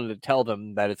just wanted to tell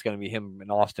them that it's going to be him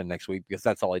in Austin next week because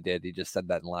that's all he did. He just said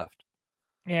that and left.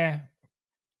 Yeah.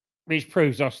 Which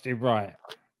proves Austin right.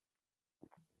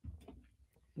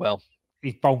 Well,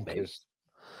 He's bonkers.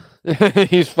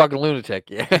 He's fucking lunatic.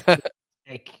 Yeah.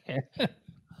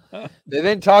 They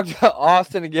then talk to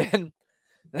Austin again.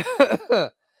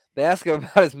 They ask him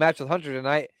about his match with Hunter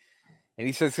tonight, and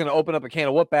he says he's going to open up a can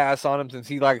of whoop ass on him since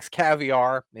he likes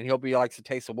caviar, and he likes to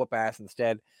taste of whoop ass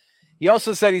instead. He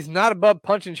also said he's not above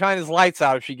punching China's lights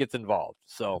out if she gets involved.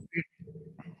 So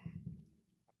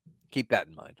keep that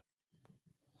in mind.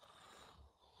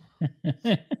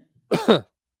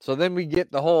 So then we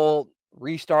get the whole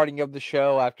restarting of the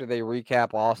show after they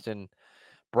recap Austin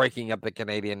breaking up the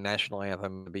Canadian national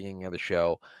anthem at the beginning of the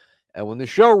show. And when the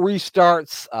show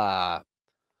restarts,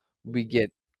 we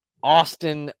get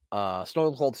Austin,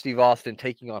 Stone Cold Steve Austin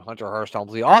taking on Hunter Hearst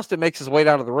Helmsley. Austin makes his way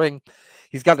down to the ring.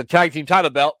 He's got the tag team title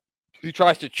belt. He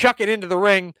tries to chuck it into the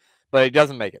ring, but he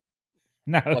doesn't make it.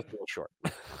 No. Left a little short.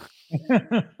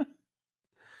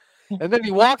 And then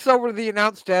he walks over to the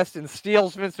announce desk and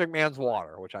steals Vince McMahon's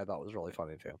water, which I thought was really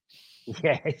funny too.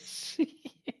 Yes.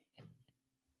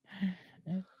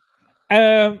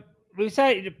 We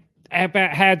say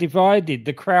about how divided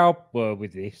the crowd were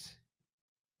with this,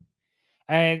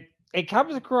 and it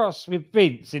comes across with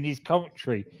Vince in his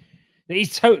commentary that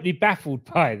he's totally baffled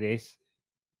by this.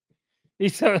 You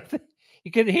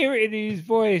can hear it in his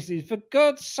voice. For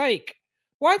God's sake,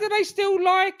 why do they still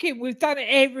like him? We've done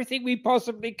everything we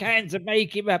possibly can to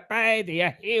make him a baddie,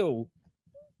 a heel.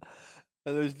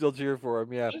 And they're still cheering for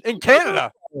him, yeah. In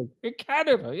Canada. In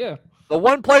Canada, yeah. The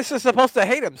one place they're supposed to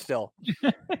hate him still.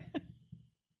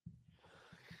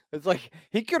 It's like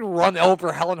he could run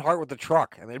over Helen Hart with a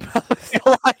truck, and they'd probably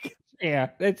still like him. Yeah,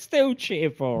 they'd still cheer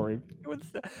for him.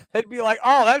 They'd be like,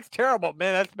 "Oh, that's terrible,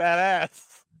 man. That's badass."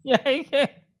 Yeah.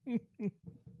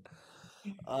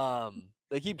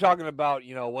 They keep talking about,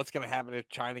 what's going to happen if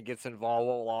China gets involved.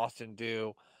 What will Austin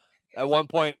do? At one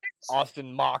point,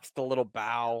 Austin mocks the little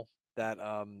bow that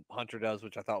Hunter does,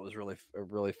 which I thought was really,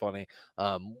 really funny.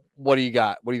 What do you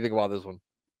got? What do you think about this one?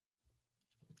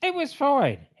 It was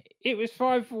fine. It was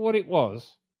fine for what it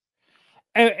was.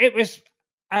 It was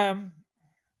a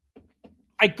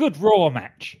good Raw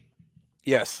match.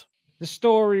 Yes. The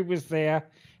story was there.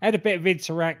 Had a bit of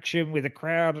interaction with the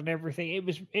crowd and everything.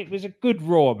 It was a good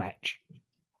Raw match.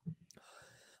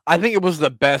 I think it was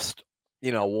the best,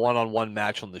 one-on-one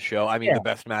match on the show. I mean, the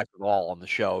best match of all on the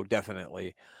show,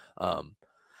 definitely.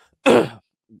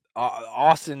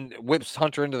 Austin whips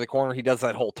Hunter into the corner. He does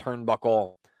that whole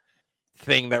turnbuckle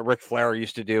thing that Ric Flair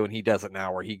used to do, and he does it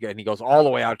now, where he goes all the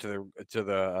way out to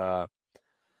the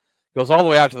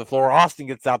floor. Austin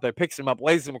gets out there, picks him up,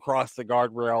 lays him across the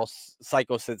guardrail,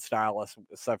 Psycho Sid style,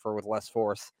 except for with less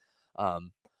force.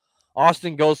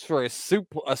 Austin goes for a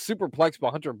superplex,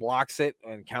 but Hunter blocks it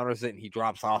and counters it, and he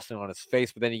drops Austin on his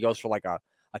face. But then he goes for like a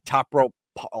top rope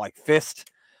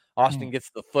fist. Austin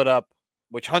gets the foot up,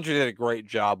 which Hunter did a great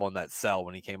job on that sell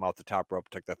when he came out the top rope,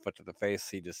 took that foot to the face.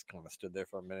 He just kind of stood there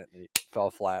for a minute and he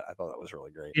fell flat. I thought that was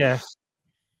really great. Yeah,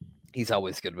 he's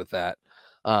always good with that.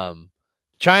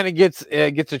 China gets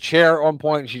a chair at one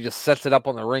point, and she just sets it up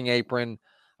on the ring apron.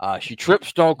 She trips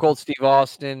Stone Cold Steve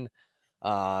Austin.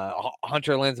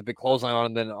 Hunter lands a big clothesline on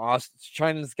him. Then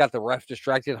China's got the ref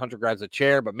distracted. Hunter grabs a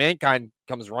chair, but Mankind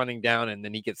comes running down, and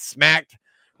then he gets smacked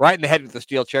right in the head with the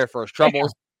steel chair for his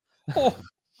troubles. Oh.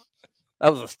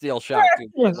 That was a steel shot.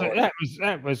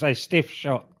 That was a stiff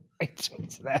shot.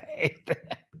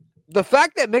 The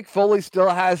fact that Mick Foley still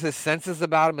has his senses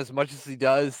about him as much as he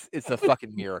does, it's a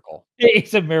fucking miracle.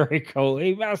 It's a miracle.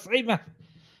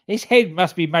 His head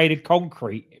must be made of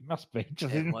concrete. It must be.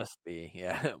 It must be.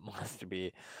 Yeah, it must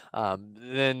be. But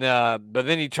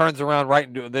then he turns around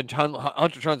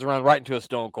Hunter turns around right into a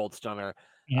Stone Cold Stunner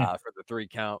for the 3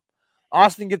 count.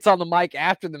 Austin gets on the mic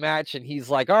after the match, and he's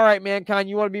like, "All right, Mankind,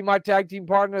 you want to be my tag team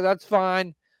partner? That's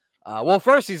fine." Well,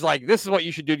 first he's like, "This is what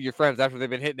you should do to your friends after they've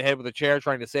been hit in the head with a chair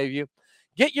trying to save you.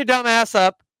 Get your dumb ass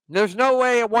up. There's no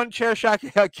way a one chair shot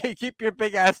can keep your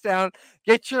big ass down.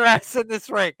 Get your ass in this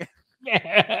ring."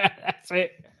 Yeah, that's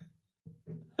it.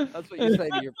 That's what you say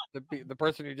to the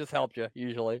person who just helped you,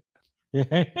 usually.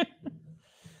 Yeah.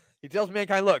 He tells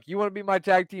Mankind, "Look, you want to be my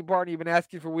tag team partner? You've been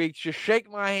asking for weeks. Just shake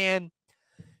my hand.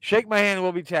 Shake my hand and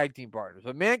we'll be tag team partners."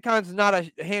 But Mankind's not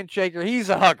a handshaker. He's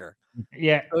a hugger.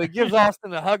 Yeah. So he gives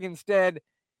Austin a hug instead.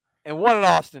 And what did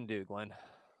Austin do, Glenn?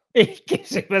 He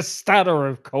gives him a stutter,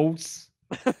 of course.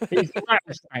 He's a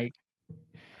rattlesnake.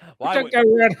 Don't go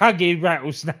around hugging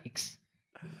rattlesnakes.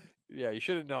 Yeah, you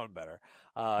should have known better.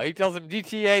 He tells him,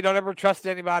 "DTA, don't ever trust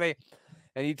anybody."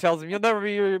 And he tells him, "You'll never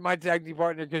be my tag team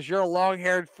partner because you're a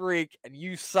long-haired freak and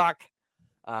you suck."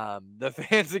 The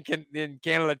fans in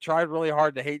Canada tried really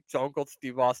hard to hate Stone Cold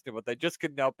Steve Austin, but they just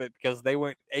couldn't help it because they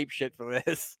went apeshit for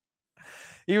this.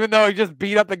 Even though he just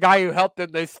beat up the guy who helped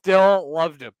him, they still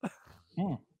loved him.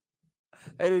 Hmm.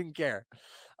 They didn't care.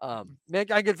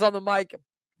 Mankind gets on the mic.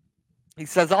 He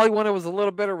says all he wanted was a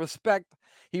little bit of respect.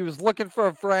 He was looking for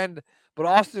a friend, but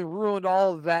Austin ruined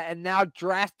all of that. And now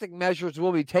drastic measures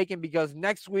will be taken because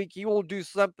next week he will do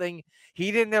something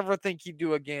he didn't ever think he'd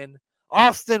do again.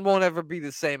 Austin won't ever be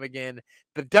the same again.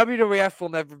 The WWF will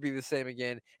never be the same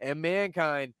again. And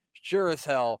Mankind, sure as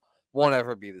hell, won't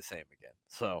ever be the same again.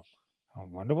 So I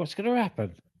wonder what's going to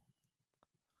happen.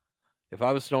 if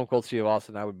I was Stone Cold Steve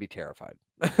Austin, I would be terrified.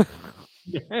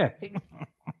 Yeah.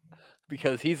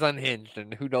 Because he's unhinged,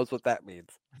 and who knows what that means.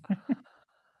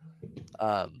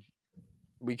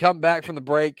 We come back from the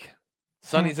break.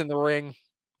 Sonny's in the ring.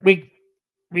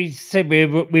 We said we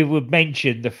would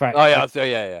mention the fact. Oh yeah, so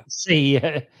yeah. See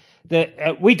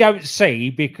that we don't see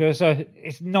because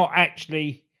it's not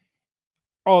actually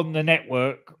on the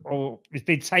network, or it's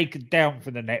been taken down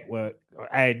from the network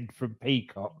and from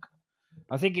Peacock.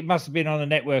 I think it must have been on the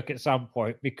network at some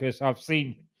point because I've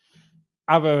seen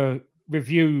other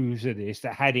reviews of this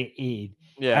that had it in.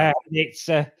 Yeah. And it's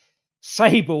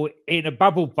Sable in a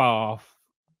bubble bath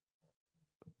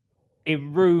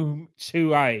in room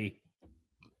 2A.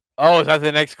 Oh, is that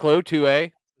the next clue?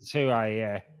 2A? 2A,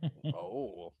 yeah.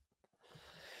 Oh.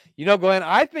 You know, Glenn,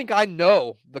 I think I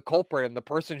know the culprit and the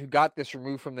person who got this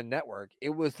removed from the network.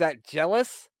 It was that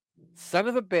jealous son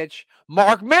of a bitch,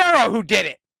 Mark Marrow, who did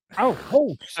it. Oh,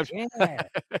 course. Yeah.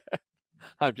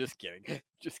 I'm just kidding.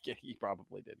 Just kidding. He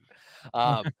probably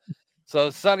didn't. So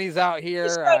Sonny's out here.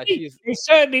 It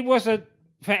certainly wasn't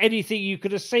for anything you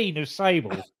could have seen of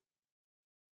Sable.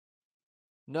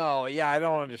 No, yeah, I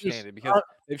don't understand it because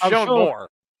they've I'm shown sure- more.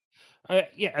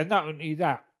 Yeah, and not only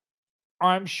that,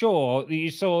 I'm sure that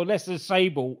you saw less of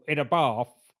Sable in a bath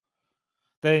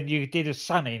than you did of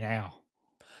Sonny now.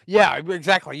 Yeah,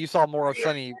 exactly. You saw more of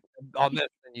Sonny on this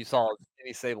than you saw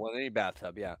any Sable in any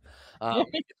bathtub. Yeah. So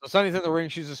Sonny's in the ring.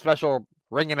 She's a special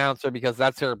ring announcer because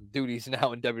that's her duties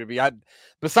now in WWE.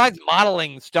 Besides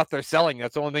modeling stuff they're selling,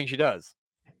 that's the only thing she does.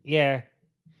 Yeah.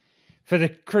 For the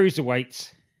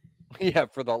cruiserweights. Yeah,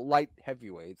 for the light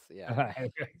heavyweights. Yeah.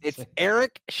 It's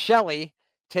Eric Shelley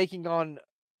taking on,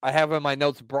 I have in my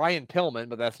notes, Brian Pillman,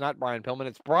 but that's not Brian Pillman.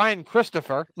 It's Brian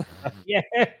Christopher. Yeah.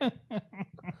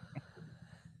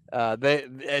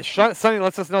 Sonny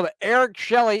lets us know that Eric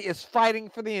Shelley is fighting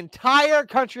for the entire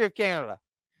country of Canada.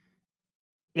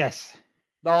 Yes.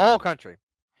 The whole country.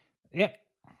 Yep.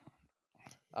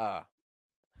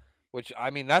 Which, I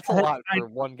mean, that's a lot for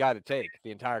one guy to take,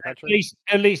 the entire country.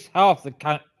 At least half the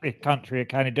country of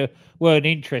Canada weren't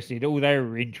interested. All they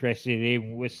were interested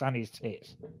in was Sonny's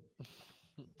tits.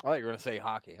 I thought you were going to say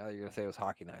hockey. I thought you were going to say it was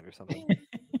hockey night or something.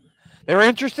 They were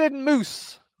interested in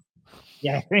Moose.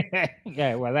 Yeah.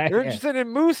 Yeah, well, You're interested in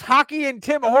Moose, hockey, and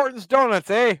Tim Hortons donuts,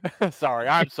 eh? Sorry.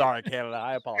 I'm sorry, Canada.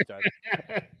 I apologize.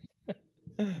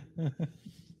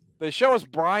 They show us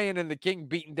Brian and the King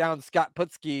beating down Scott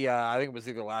Putski. I think it was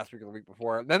either last week or the week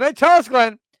before. And then they tell us,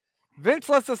 Glenn, Vince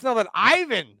lets us know that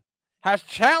Ivan has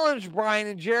challenged Brian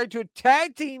and Jerry to a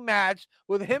tag team match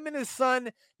with him and his son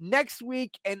next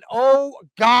week. And oh,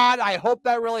 God, I hope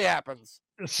that really happens.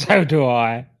 So do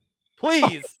I.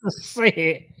 Please. See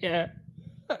it. Yeah.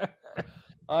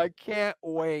 I can't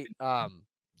wait.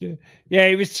 Yeah,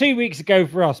 it was 2 weeks ago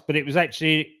for us, but it was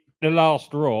actually the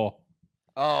last Raw.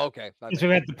 Oh, okay. Because we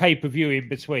had the pay-per-view in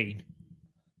between.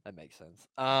 That makes sense.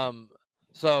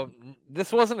 So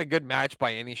this wasn't a good match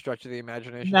by any stretch of the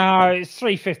imagination. No, it's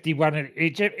 351. And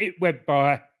it went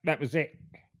by. That was it.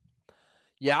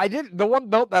 Yeah, I did. The one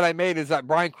note that I made is that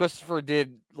Brian Christopher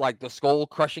did like the skull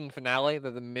crushing finale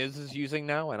that the Miz is using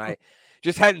now, and I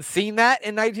just hadn't seen that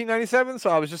in 1997, so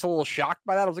I was just a little shocked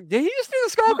by that. I was like, did he just do the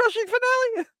skull crushing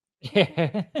finale?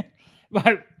 Yeah.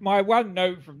 My one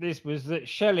note from this was that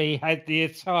Shelley had the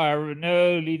attire of an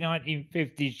early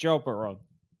 1950s jobber on.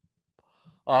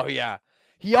 Oh yeah,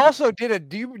 he also did a.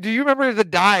 Do you remember the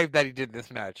dive that he did in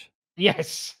this match?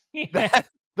 Yes.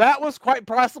 That was quite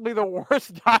possibly the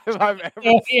worst dive I've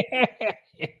ever seen.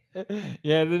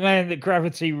 Yeah, the man that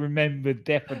gravity remembered,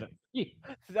 definitely.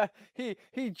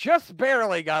 He just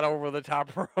barely got over the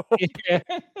top rope. Yeah.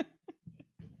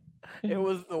 It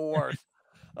was the worst.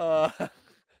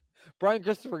 Brian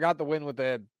Christopher got the win with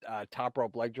the top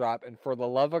rope leg drop, and for the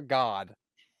love of God,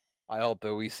 I hope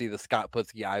that we see the Scott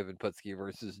Putski, Ivan Putski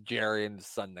versus Jerry and his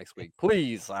son next week.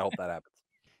 Please, I hope that happens.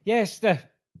 Yes,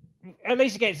 at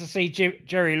least you get to see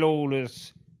Jerry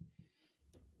Lawler's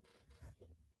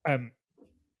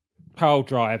pile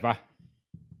driver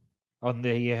on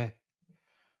the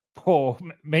poor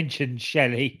mentioned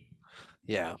Shelley.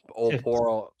 Yeah,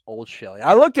 old Shelley.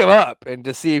 I looked him up and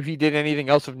to see if he did anything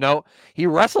else of note. He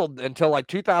wrestled until like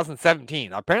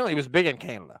 2017. Apparently, he was big in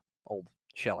Canada. Old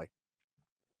Shelley.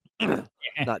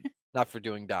 not for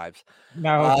doing dives.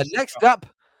 No, Next up,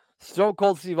 Stone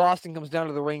Cold Steve Austin comes down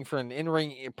to the ring for an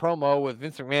in-ring promo with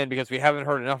Vince McMahon because we haven't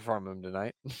heard enough from him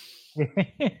tonight.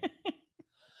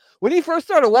 When he first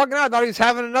started walking out, I thought he was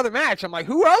having another match. I'm like,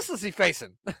 who else is he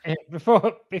facing?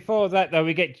 Before that, though,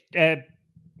 we get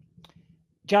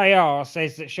JR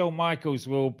says that Shawn Michaels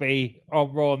will be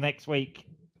on Raw next week,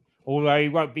 although he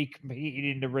won't be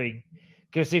competing in the ring.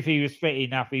 Because if he was fit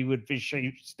enough, he would be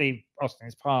Steve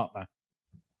Austin's partner.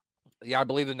 Yeah, I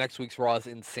believe the next week's Raw is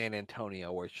in San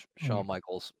Antonio, where Shawn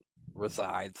Michaels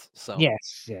resides. So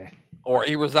yes, yeah. Or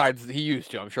he resides. He used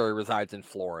to. I'm sure he resides in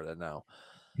Florida now.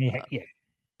 Yeah.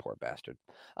 Poor bastard.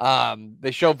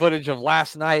 They show footage of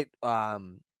last night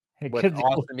with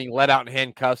Austin being let out in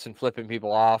handcuffs and flipping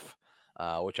people off,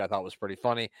 which I thought was pretty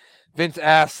funny. Vince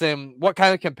asks him, what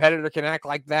kind of competitor can act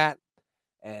like that?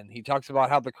 And he talks about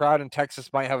how the crowd in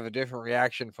Texas might have a different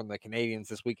reaction from the Canadians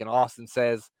this week. And Austin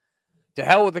says, to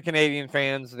hell with the Canadian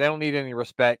fans. They don't need any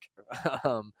respect.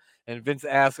 And Vince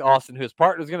asks Austin who his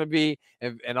partner is going to be.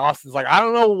 And Austin's like, I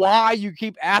don't know why you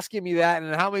keep asking me that.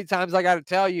 And how many times I got to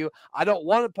tell you, I don't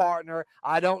want a partner.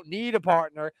 I don't need a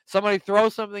partner. Somebody throw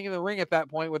something in the ring at that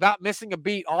point. Without missing a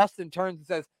beat, Austin turns and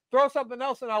says, throw something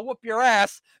else and I'll whoop your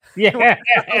ass. Yeah.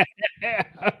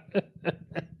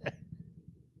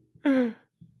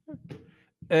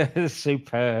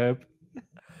 Superb.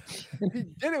 He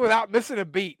did it without missing a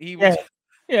beat. He was,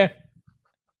 yeah.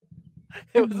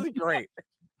 It was great.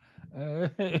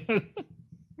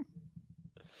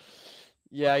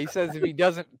 Yeah, he says if he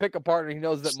doesn't pick a partner, he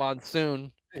knows that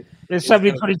Monsoon. There's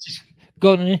somebody could have just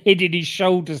gone and hit his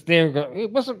shoulders there.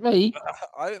 It wasn't me.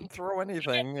 I didn't throw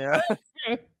anything. Yeah.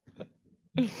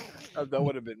 That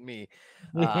would have been me.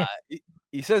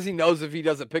 He says he knows if he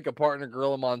doesn't pick a partner,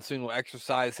 Gorilla Monsoon will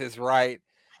exercise his right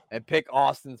and pick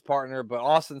Austin's partner. But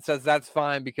Austin says that's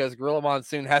fine because Gorilla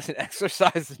Monsoon hasn't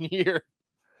exercised in years.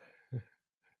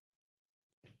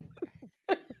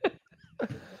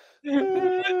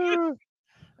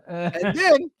 And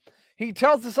then he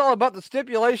tells us all about the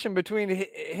stipulation between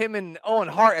him and Owen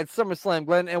Hart at SummerSlam,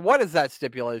 Glenn. And what is that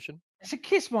stipulation? It's a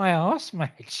kiss my ass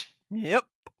match. Yep.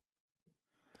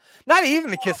 Not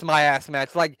even a kiss my ass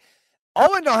match. Like,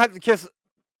 Owen don't have to kiss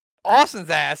Austin's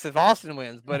ass if Austin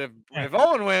wins, but if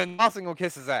Owen wins, Austin will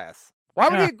kiss his ass. Why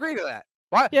would he agree to that?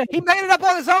 Why? Yeah. He made it up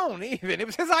on his own, even. It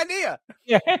was his idea.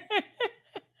 Yeah.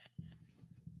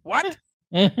 What?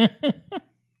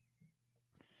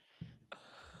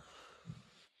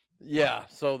 Yeah,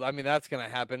 so I mean that's gonna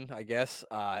happen, I guess.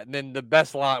 And then the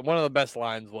best line, one of the best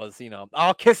lines was,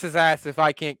 I'll kiss his ass if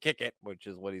I can't kick it, which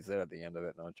is what he said at the end of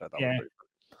it, which I thought was pretty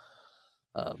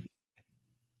funny.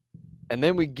 And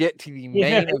then we get to the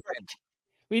main event.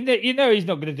 He's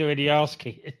not going to do any ass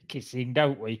kissing,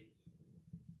 don't we?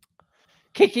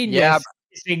 Kicking, yes.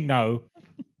 Kissing, no.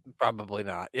 Probably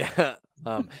not. Yeah.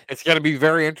 It's going to be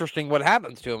very interesting what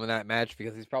happens to him in that match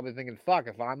because he's probably thinking, fuck,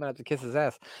 if I'm going to have to kiss his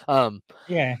ass.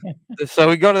 Yeah. So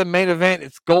we go to the main event.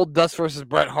 It's Goldust versus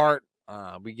Bret Hart.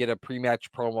 We get a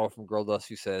pre-match promo from Goldust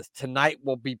who says, tonight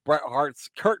will be Bret Hart's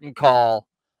curtain call.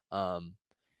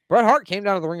 Bret Hart came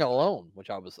down to the ring alone, which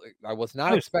I was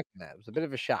not expecting that. It was a bit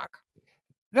of a shock.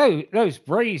 Those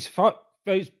brave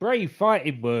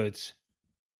fighting words.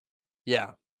 Yeah.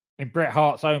 In Bret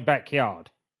Hart's own backyard.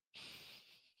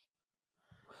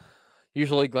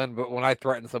 Usually, Glenn, but when I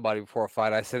threaten somebody before a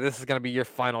fight, I say, this is going to be your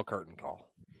final curtain call.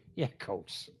 Yeah, of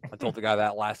course. I told the guy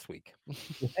that last week.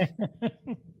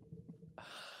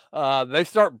 They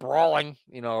start brawling,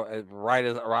 right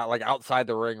outside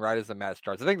the ring, right as the match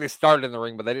starts. I think they started in the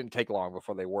ring, but they didn't take long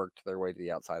before they worked their way to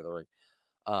the outside of the ring.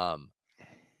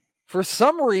 For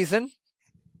some reason,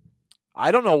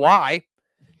 I don't know why,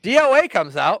 DOA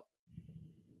comes out.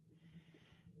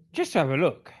 Just have a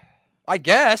look. I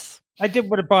guess. I didn't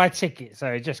want to buy a ticket, so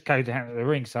I just go down to the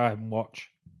ring so I can watch.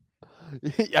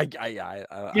 I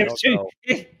don't know.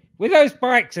 With those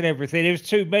bikes and everything, there was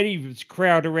too many of us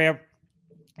crowd around.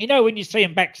 When you see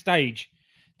them backstage,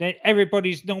 then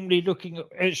everybody's normally looking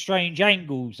at strange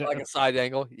angles. Like a side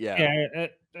angle? Yeah.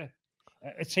 At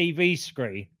a TV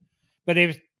screen. But there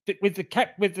was, with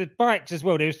the bikes as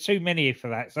well, there was too many for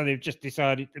that, so they've just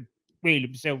decided to wheel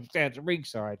themselves down to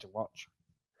ringside to watch.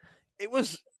 It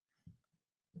was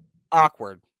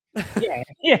awkward. Yeah.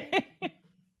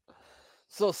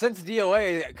 So since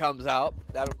DOA comes out,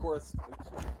 that of course,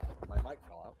 my mic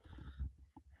fell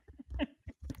out.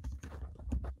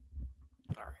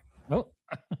 All right. Oh.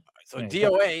 So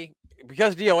DOA,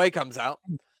 because DOA comes out,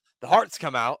 the Hearts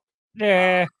come out,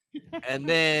 Yeah. And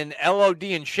then LOD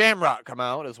and Shamrock come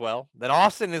out as well. Then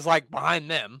Austin is like behind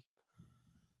them.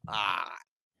 I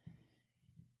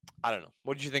don't know.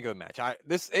 What did you think of the match?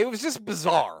 It was just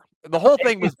bizarre. The whole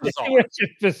thing was bizarre. It was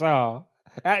just bizarre.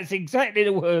 That's exactly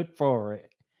the word for it.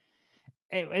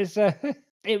 It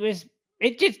was.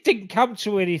 It just didn't come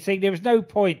to anything. There was no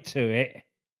point to it.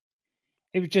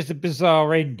 It was just a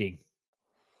bizarre ending.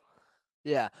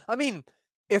 Yeah, I mean,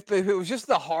 if it was just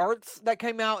the Hearts that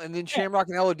came out and then Shamrock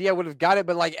and LOD, I would have got it.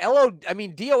 But like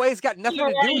DOA's got nothing to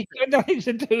do with it. Nothing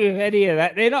to do with any of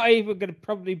that. They're not even going to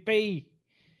probably be.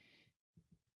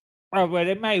 Oh, well,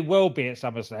 they may well be at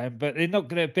SummerSlam, but they're not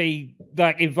going to be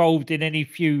like involved in any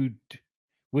feud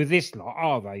with this lot,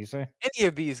 are they? So any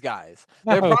of these guys,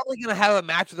 they're probably going to have a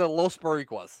match with the Los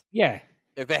Boricuas. Yeah,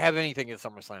 if they have anything at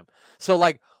SummerSlam. So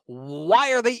like,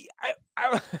 why are they?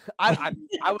 I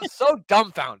was so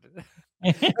dumbfounded.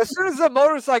 As soon as the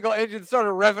motorcycle engine started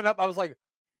revving up, I was like,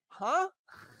 huh?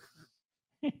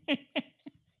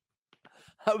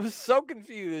 I was so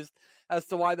confused as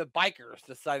to why the bikers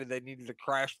decided they needed to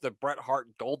crash the Bret Hart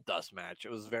Goldust match.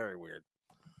 It was very weird.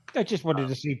 I just wanted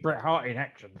to see Bret Hart in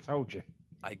action. I told you.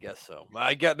 I guess so.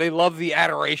 They love the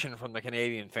adoration from the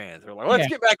Canadian fans. They're like, let's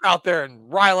get back out there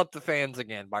and rile up the fans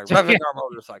again by revving our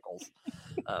motorcycles.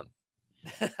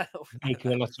 Make a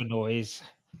lot of noise.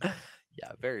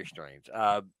 Yeah, very strange.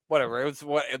 Whatever. It was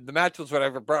the match was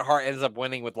whatever. Bret Hart ends up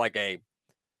winning with like a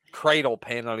cradle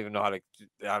pin. I don't even know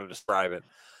how to describe it.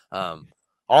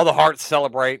 All the Harts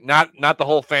celebrate, not the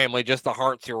whole family, just the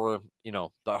Harts who were, the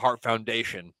Hart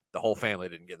Foundation. The whole family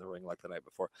didn't get in the ring like the night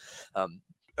before.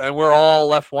 And we're all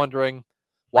left wondering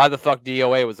why the fuck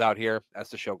DOA was out here as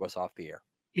the show goes off the air.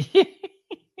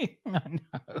 I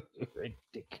know.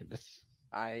 Ridiculous.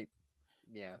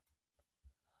 Yeah.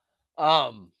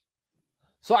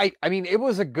 So I mean, it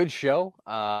was a good show.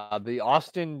 The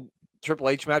Austin Triple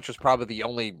H match was probably the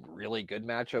only really good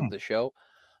match of the show.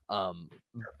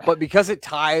 But because it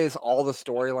ties all the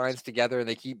storylines together and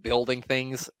they keep building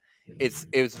things, it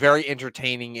was very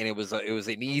entertaining and it was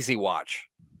an easy watch.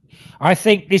 I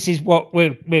think this is what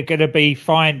we're going to be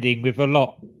finding with a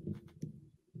lot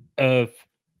of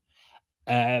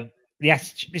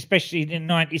especially the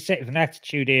 97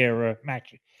 Attitude Era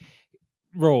match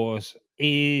Raws,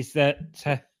 is that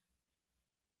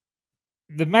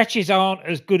the matches aren't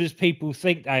as good as people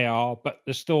think they are, but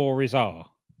the stories are.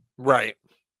 Right.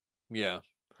 Yeah.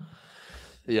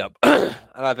 Yep. And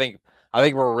I think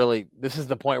we're really, this is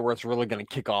the point where it's really going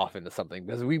to kick off into something,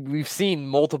 because we've seen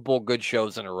multiple good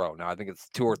shows in a row now. I think it's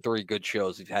 2 or 3 good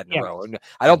shows we've had in a row. And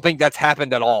I don't think that's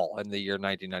happened at all in the year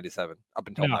 1997 up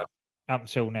until now. Up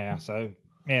until now. So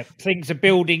yeah, things are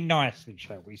building nicely,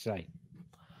 shall we say.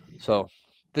 So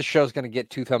this show's going to get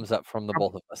 2 thumbs up from the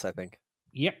both of us, I think.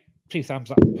 Yep. 2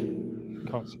 thumbs up. Can't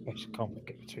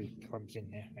get 2 thumbs in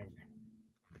there.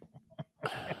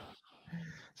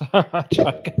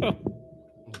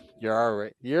 You're all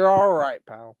right. You're all right,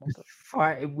 pal.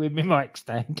 Fighting with my mic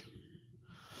stand.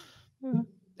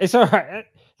 It's all right.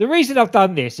 The reason I've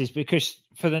done this is because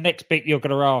for the next bit you're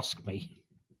going to ask me.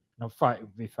 I'm fighting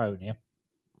with my phone here.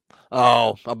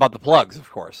 Oh, about the plugs, of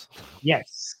course.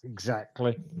 Yes,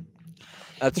 exactly.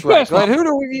 That's right. Glenn, who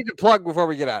do we need to plug before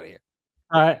we get out of here?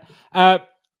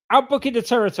 I'm booking the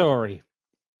territory.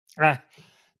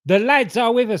 The lads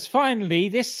are with us finally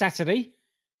this Saturday.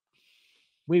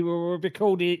 We will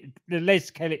record the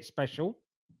Les Kellett special.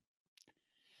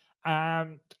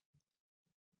 They're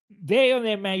on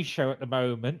their May show at the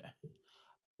moment.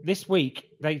 This week,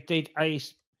 they did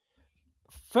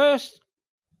first,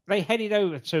 they headed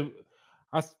over to,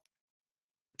 I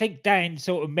think Dan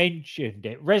sort of mentioned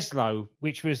it, Reslow,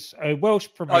 which was a Welsh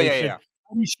promotion.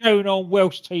 Shown on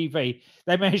Welsh TV.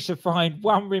 They managed to find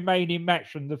one remaining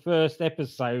match from the first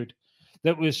episode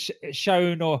that was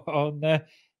shown on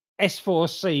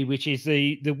S4C, which is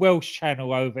the Welsh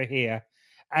channel over here.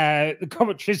 The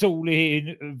commentary's all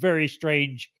in very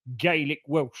strange Gaelic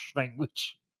Welsh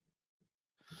language.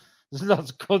 There's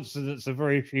lots of consonants and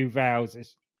very few vowels.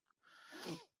 It's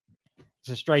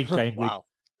a strange language. Wow.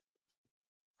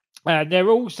 And they're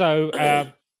also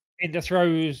in the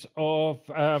throes of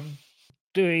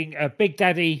doing a Big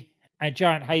Daddy and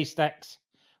Giant Haystacks,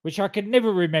 which I can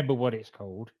never remember what it's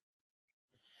called.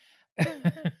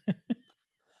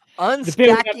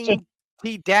 Unstacking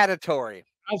T-Dadatory.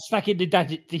 Unstacking the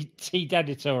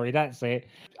T-Dadatory, that's it.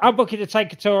 I'm booking the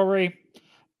Takeatory.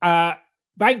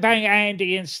 Bang Bang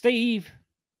Andy and Steve,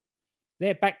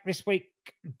 they're back this week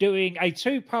doing a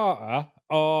 2-parter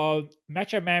on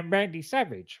Macho Man Randy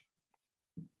Savage.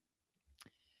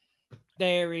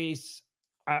 There is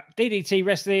DDT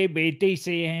Wrestling with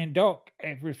DC and Doc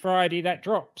every Friday that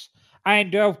drops.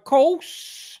 And of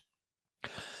course,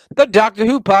 The Doctor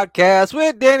Who podcast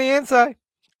with Danny Inside.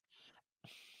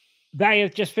 they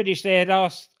have just finished their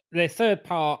third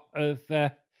part of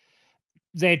their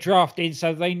drafting,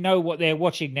 so they know what they're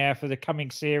watching now for the coming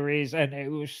series, and it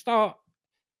will start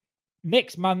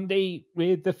next Monday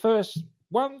with the first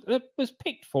one that was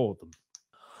picked for them.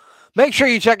 Make sure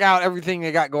you check out everything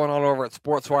they got going on over at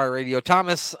SportsWire Radio.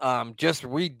 Thomas just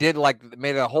made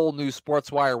a whole new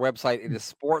SportsWire website. It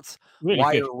is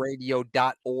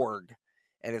sportswireradio.org.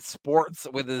 And it's sports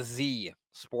with a Z.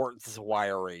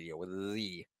 SportsWire Radio with a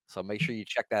Z. So make sure you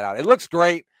check that out. It looks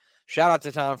great. Shout out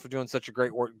to Tom for doing such a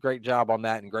great job on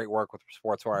that and great work with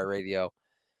SportsWire Radio.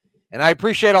 And I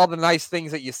appreciate all the nice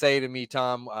things that you say to me,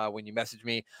 Tom, when you message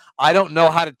me. I don't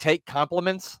know how to take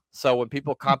compliments. So when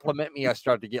people compliment me, I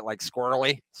start to get like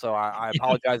squirrely. So I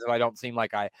apologize if I don't seem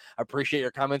like I appreciate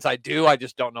your comments. I do. I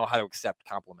just don't know how to accept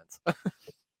compliments.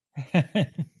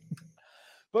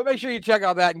 But make sure you check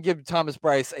out that and give Thomas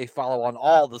Bryce a follow on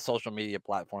all the social media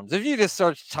platforms. If you just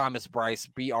search Thomas Bryce,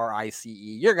 BRICE,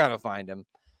 you're going to find him.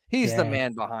 He's the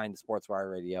man behind SportsWire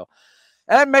Radio.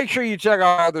 And make sure you check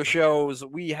out our other shows.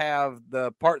 We have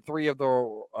the part 3 of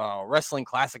the Wrestling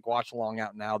Classic Watch Along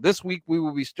out now. This week, we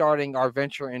will be starting our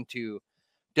venture into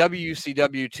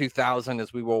WCW 2000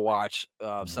 as we will watch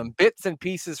some bits and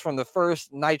pieces from the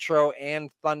first Nitro and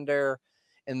Thunder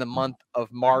in the month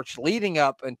of March, leading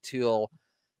up until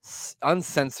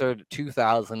Uncensored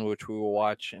 2000, which we will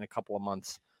watch in a couple of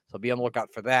months. So be on the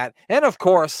lookout for that. And of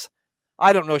course,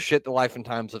 I don't know shit. The Life and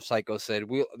Times of Psycho Sid.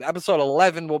 Episode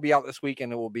 11 will be out this week,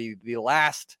 and it will be the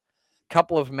last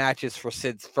couple of matches for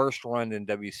Sid's first run in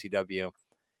WCW.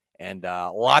 And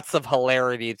lots of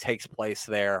hilarity takes place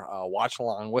there. Watch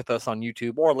along with us on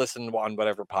YouTube or listen on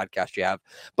whatever podcast you have.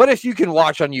 But if you can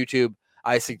watch on YouTube,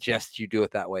 I suggest you do it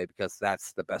that way because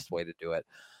that's the best way to do it.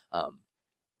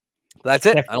 That's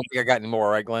it. I don't think I got any more,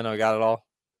 right, Glenn? I got it all.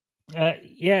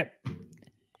 Yeah,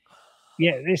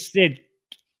 this did.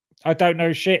 I don't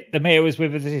know shit. The mayor was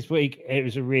with us this week. It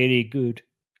was a really good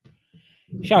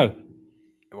show.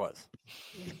 It was.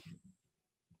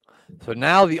 So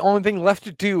now the only thing left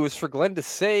to do is for Glenn to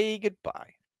say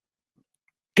goodbye.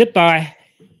 Goodbye.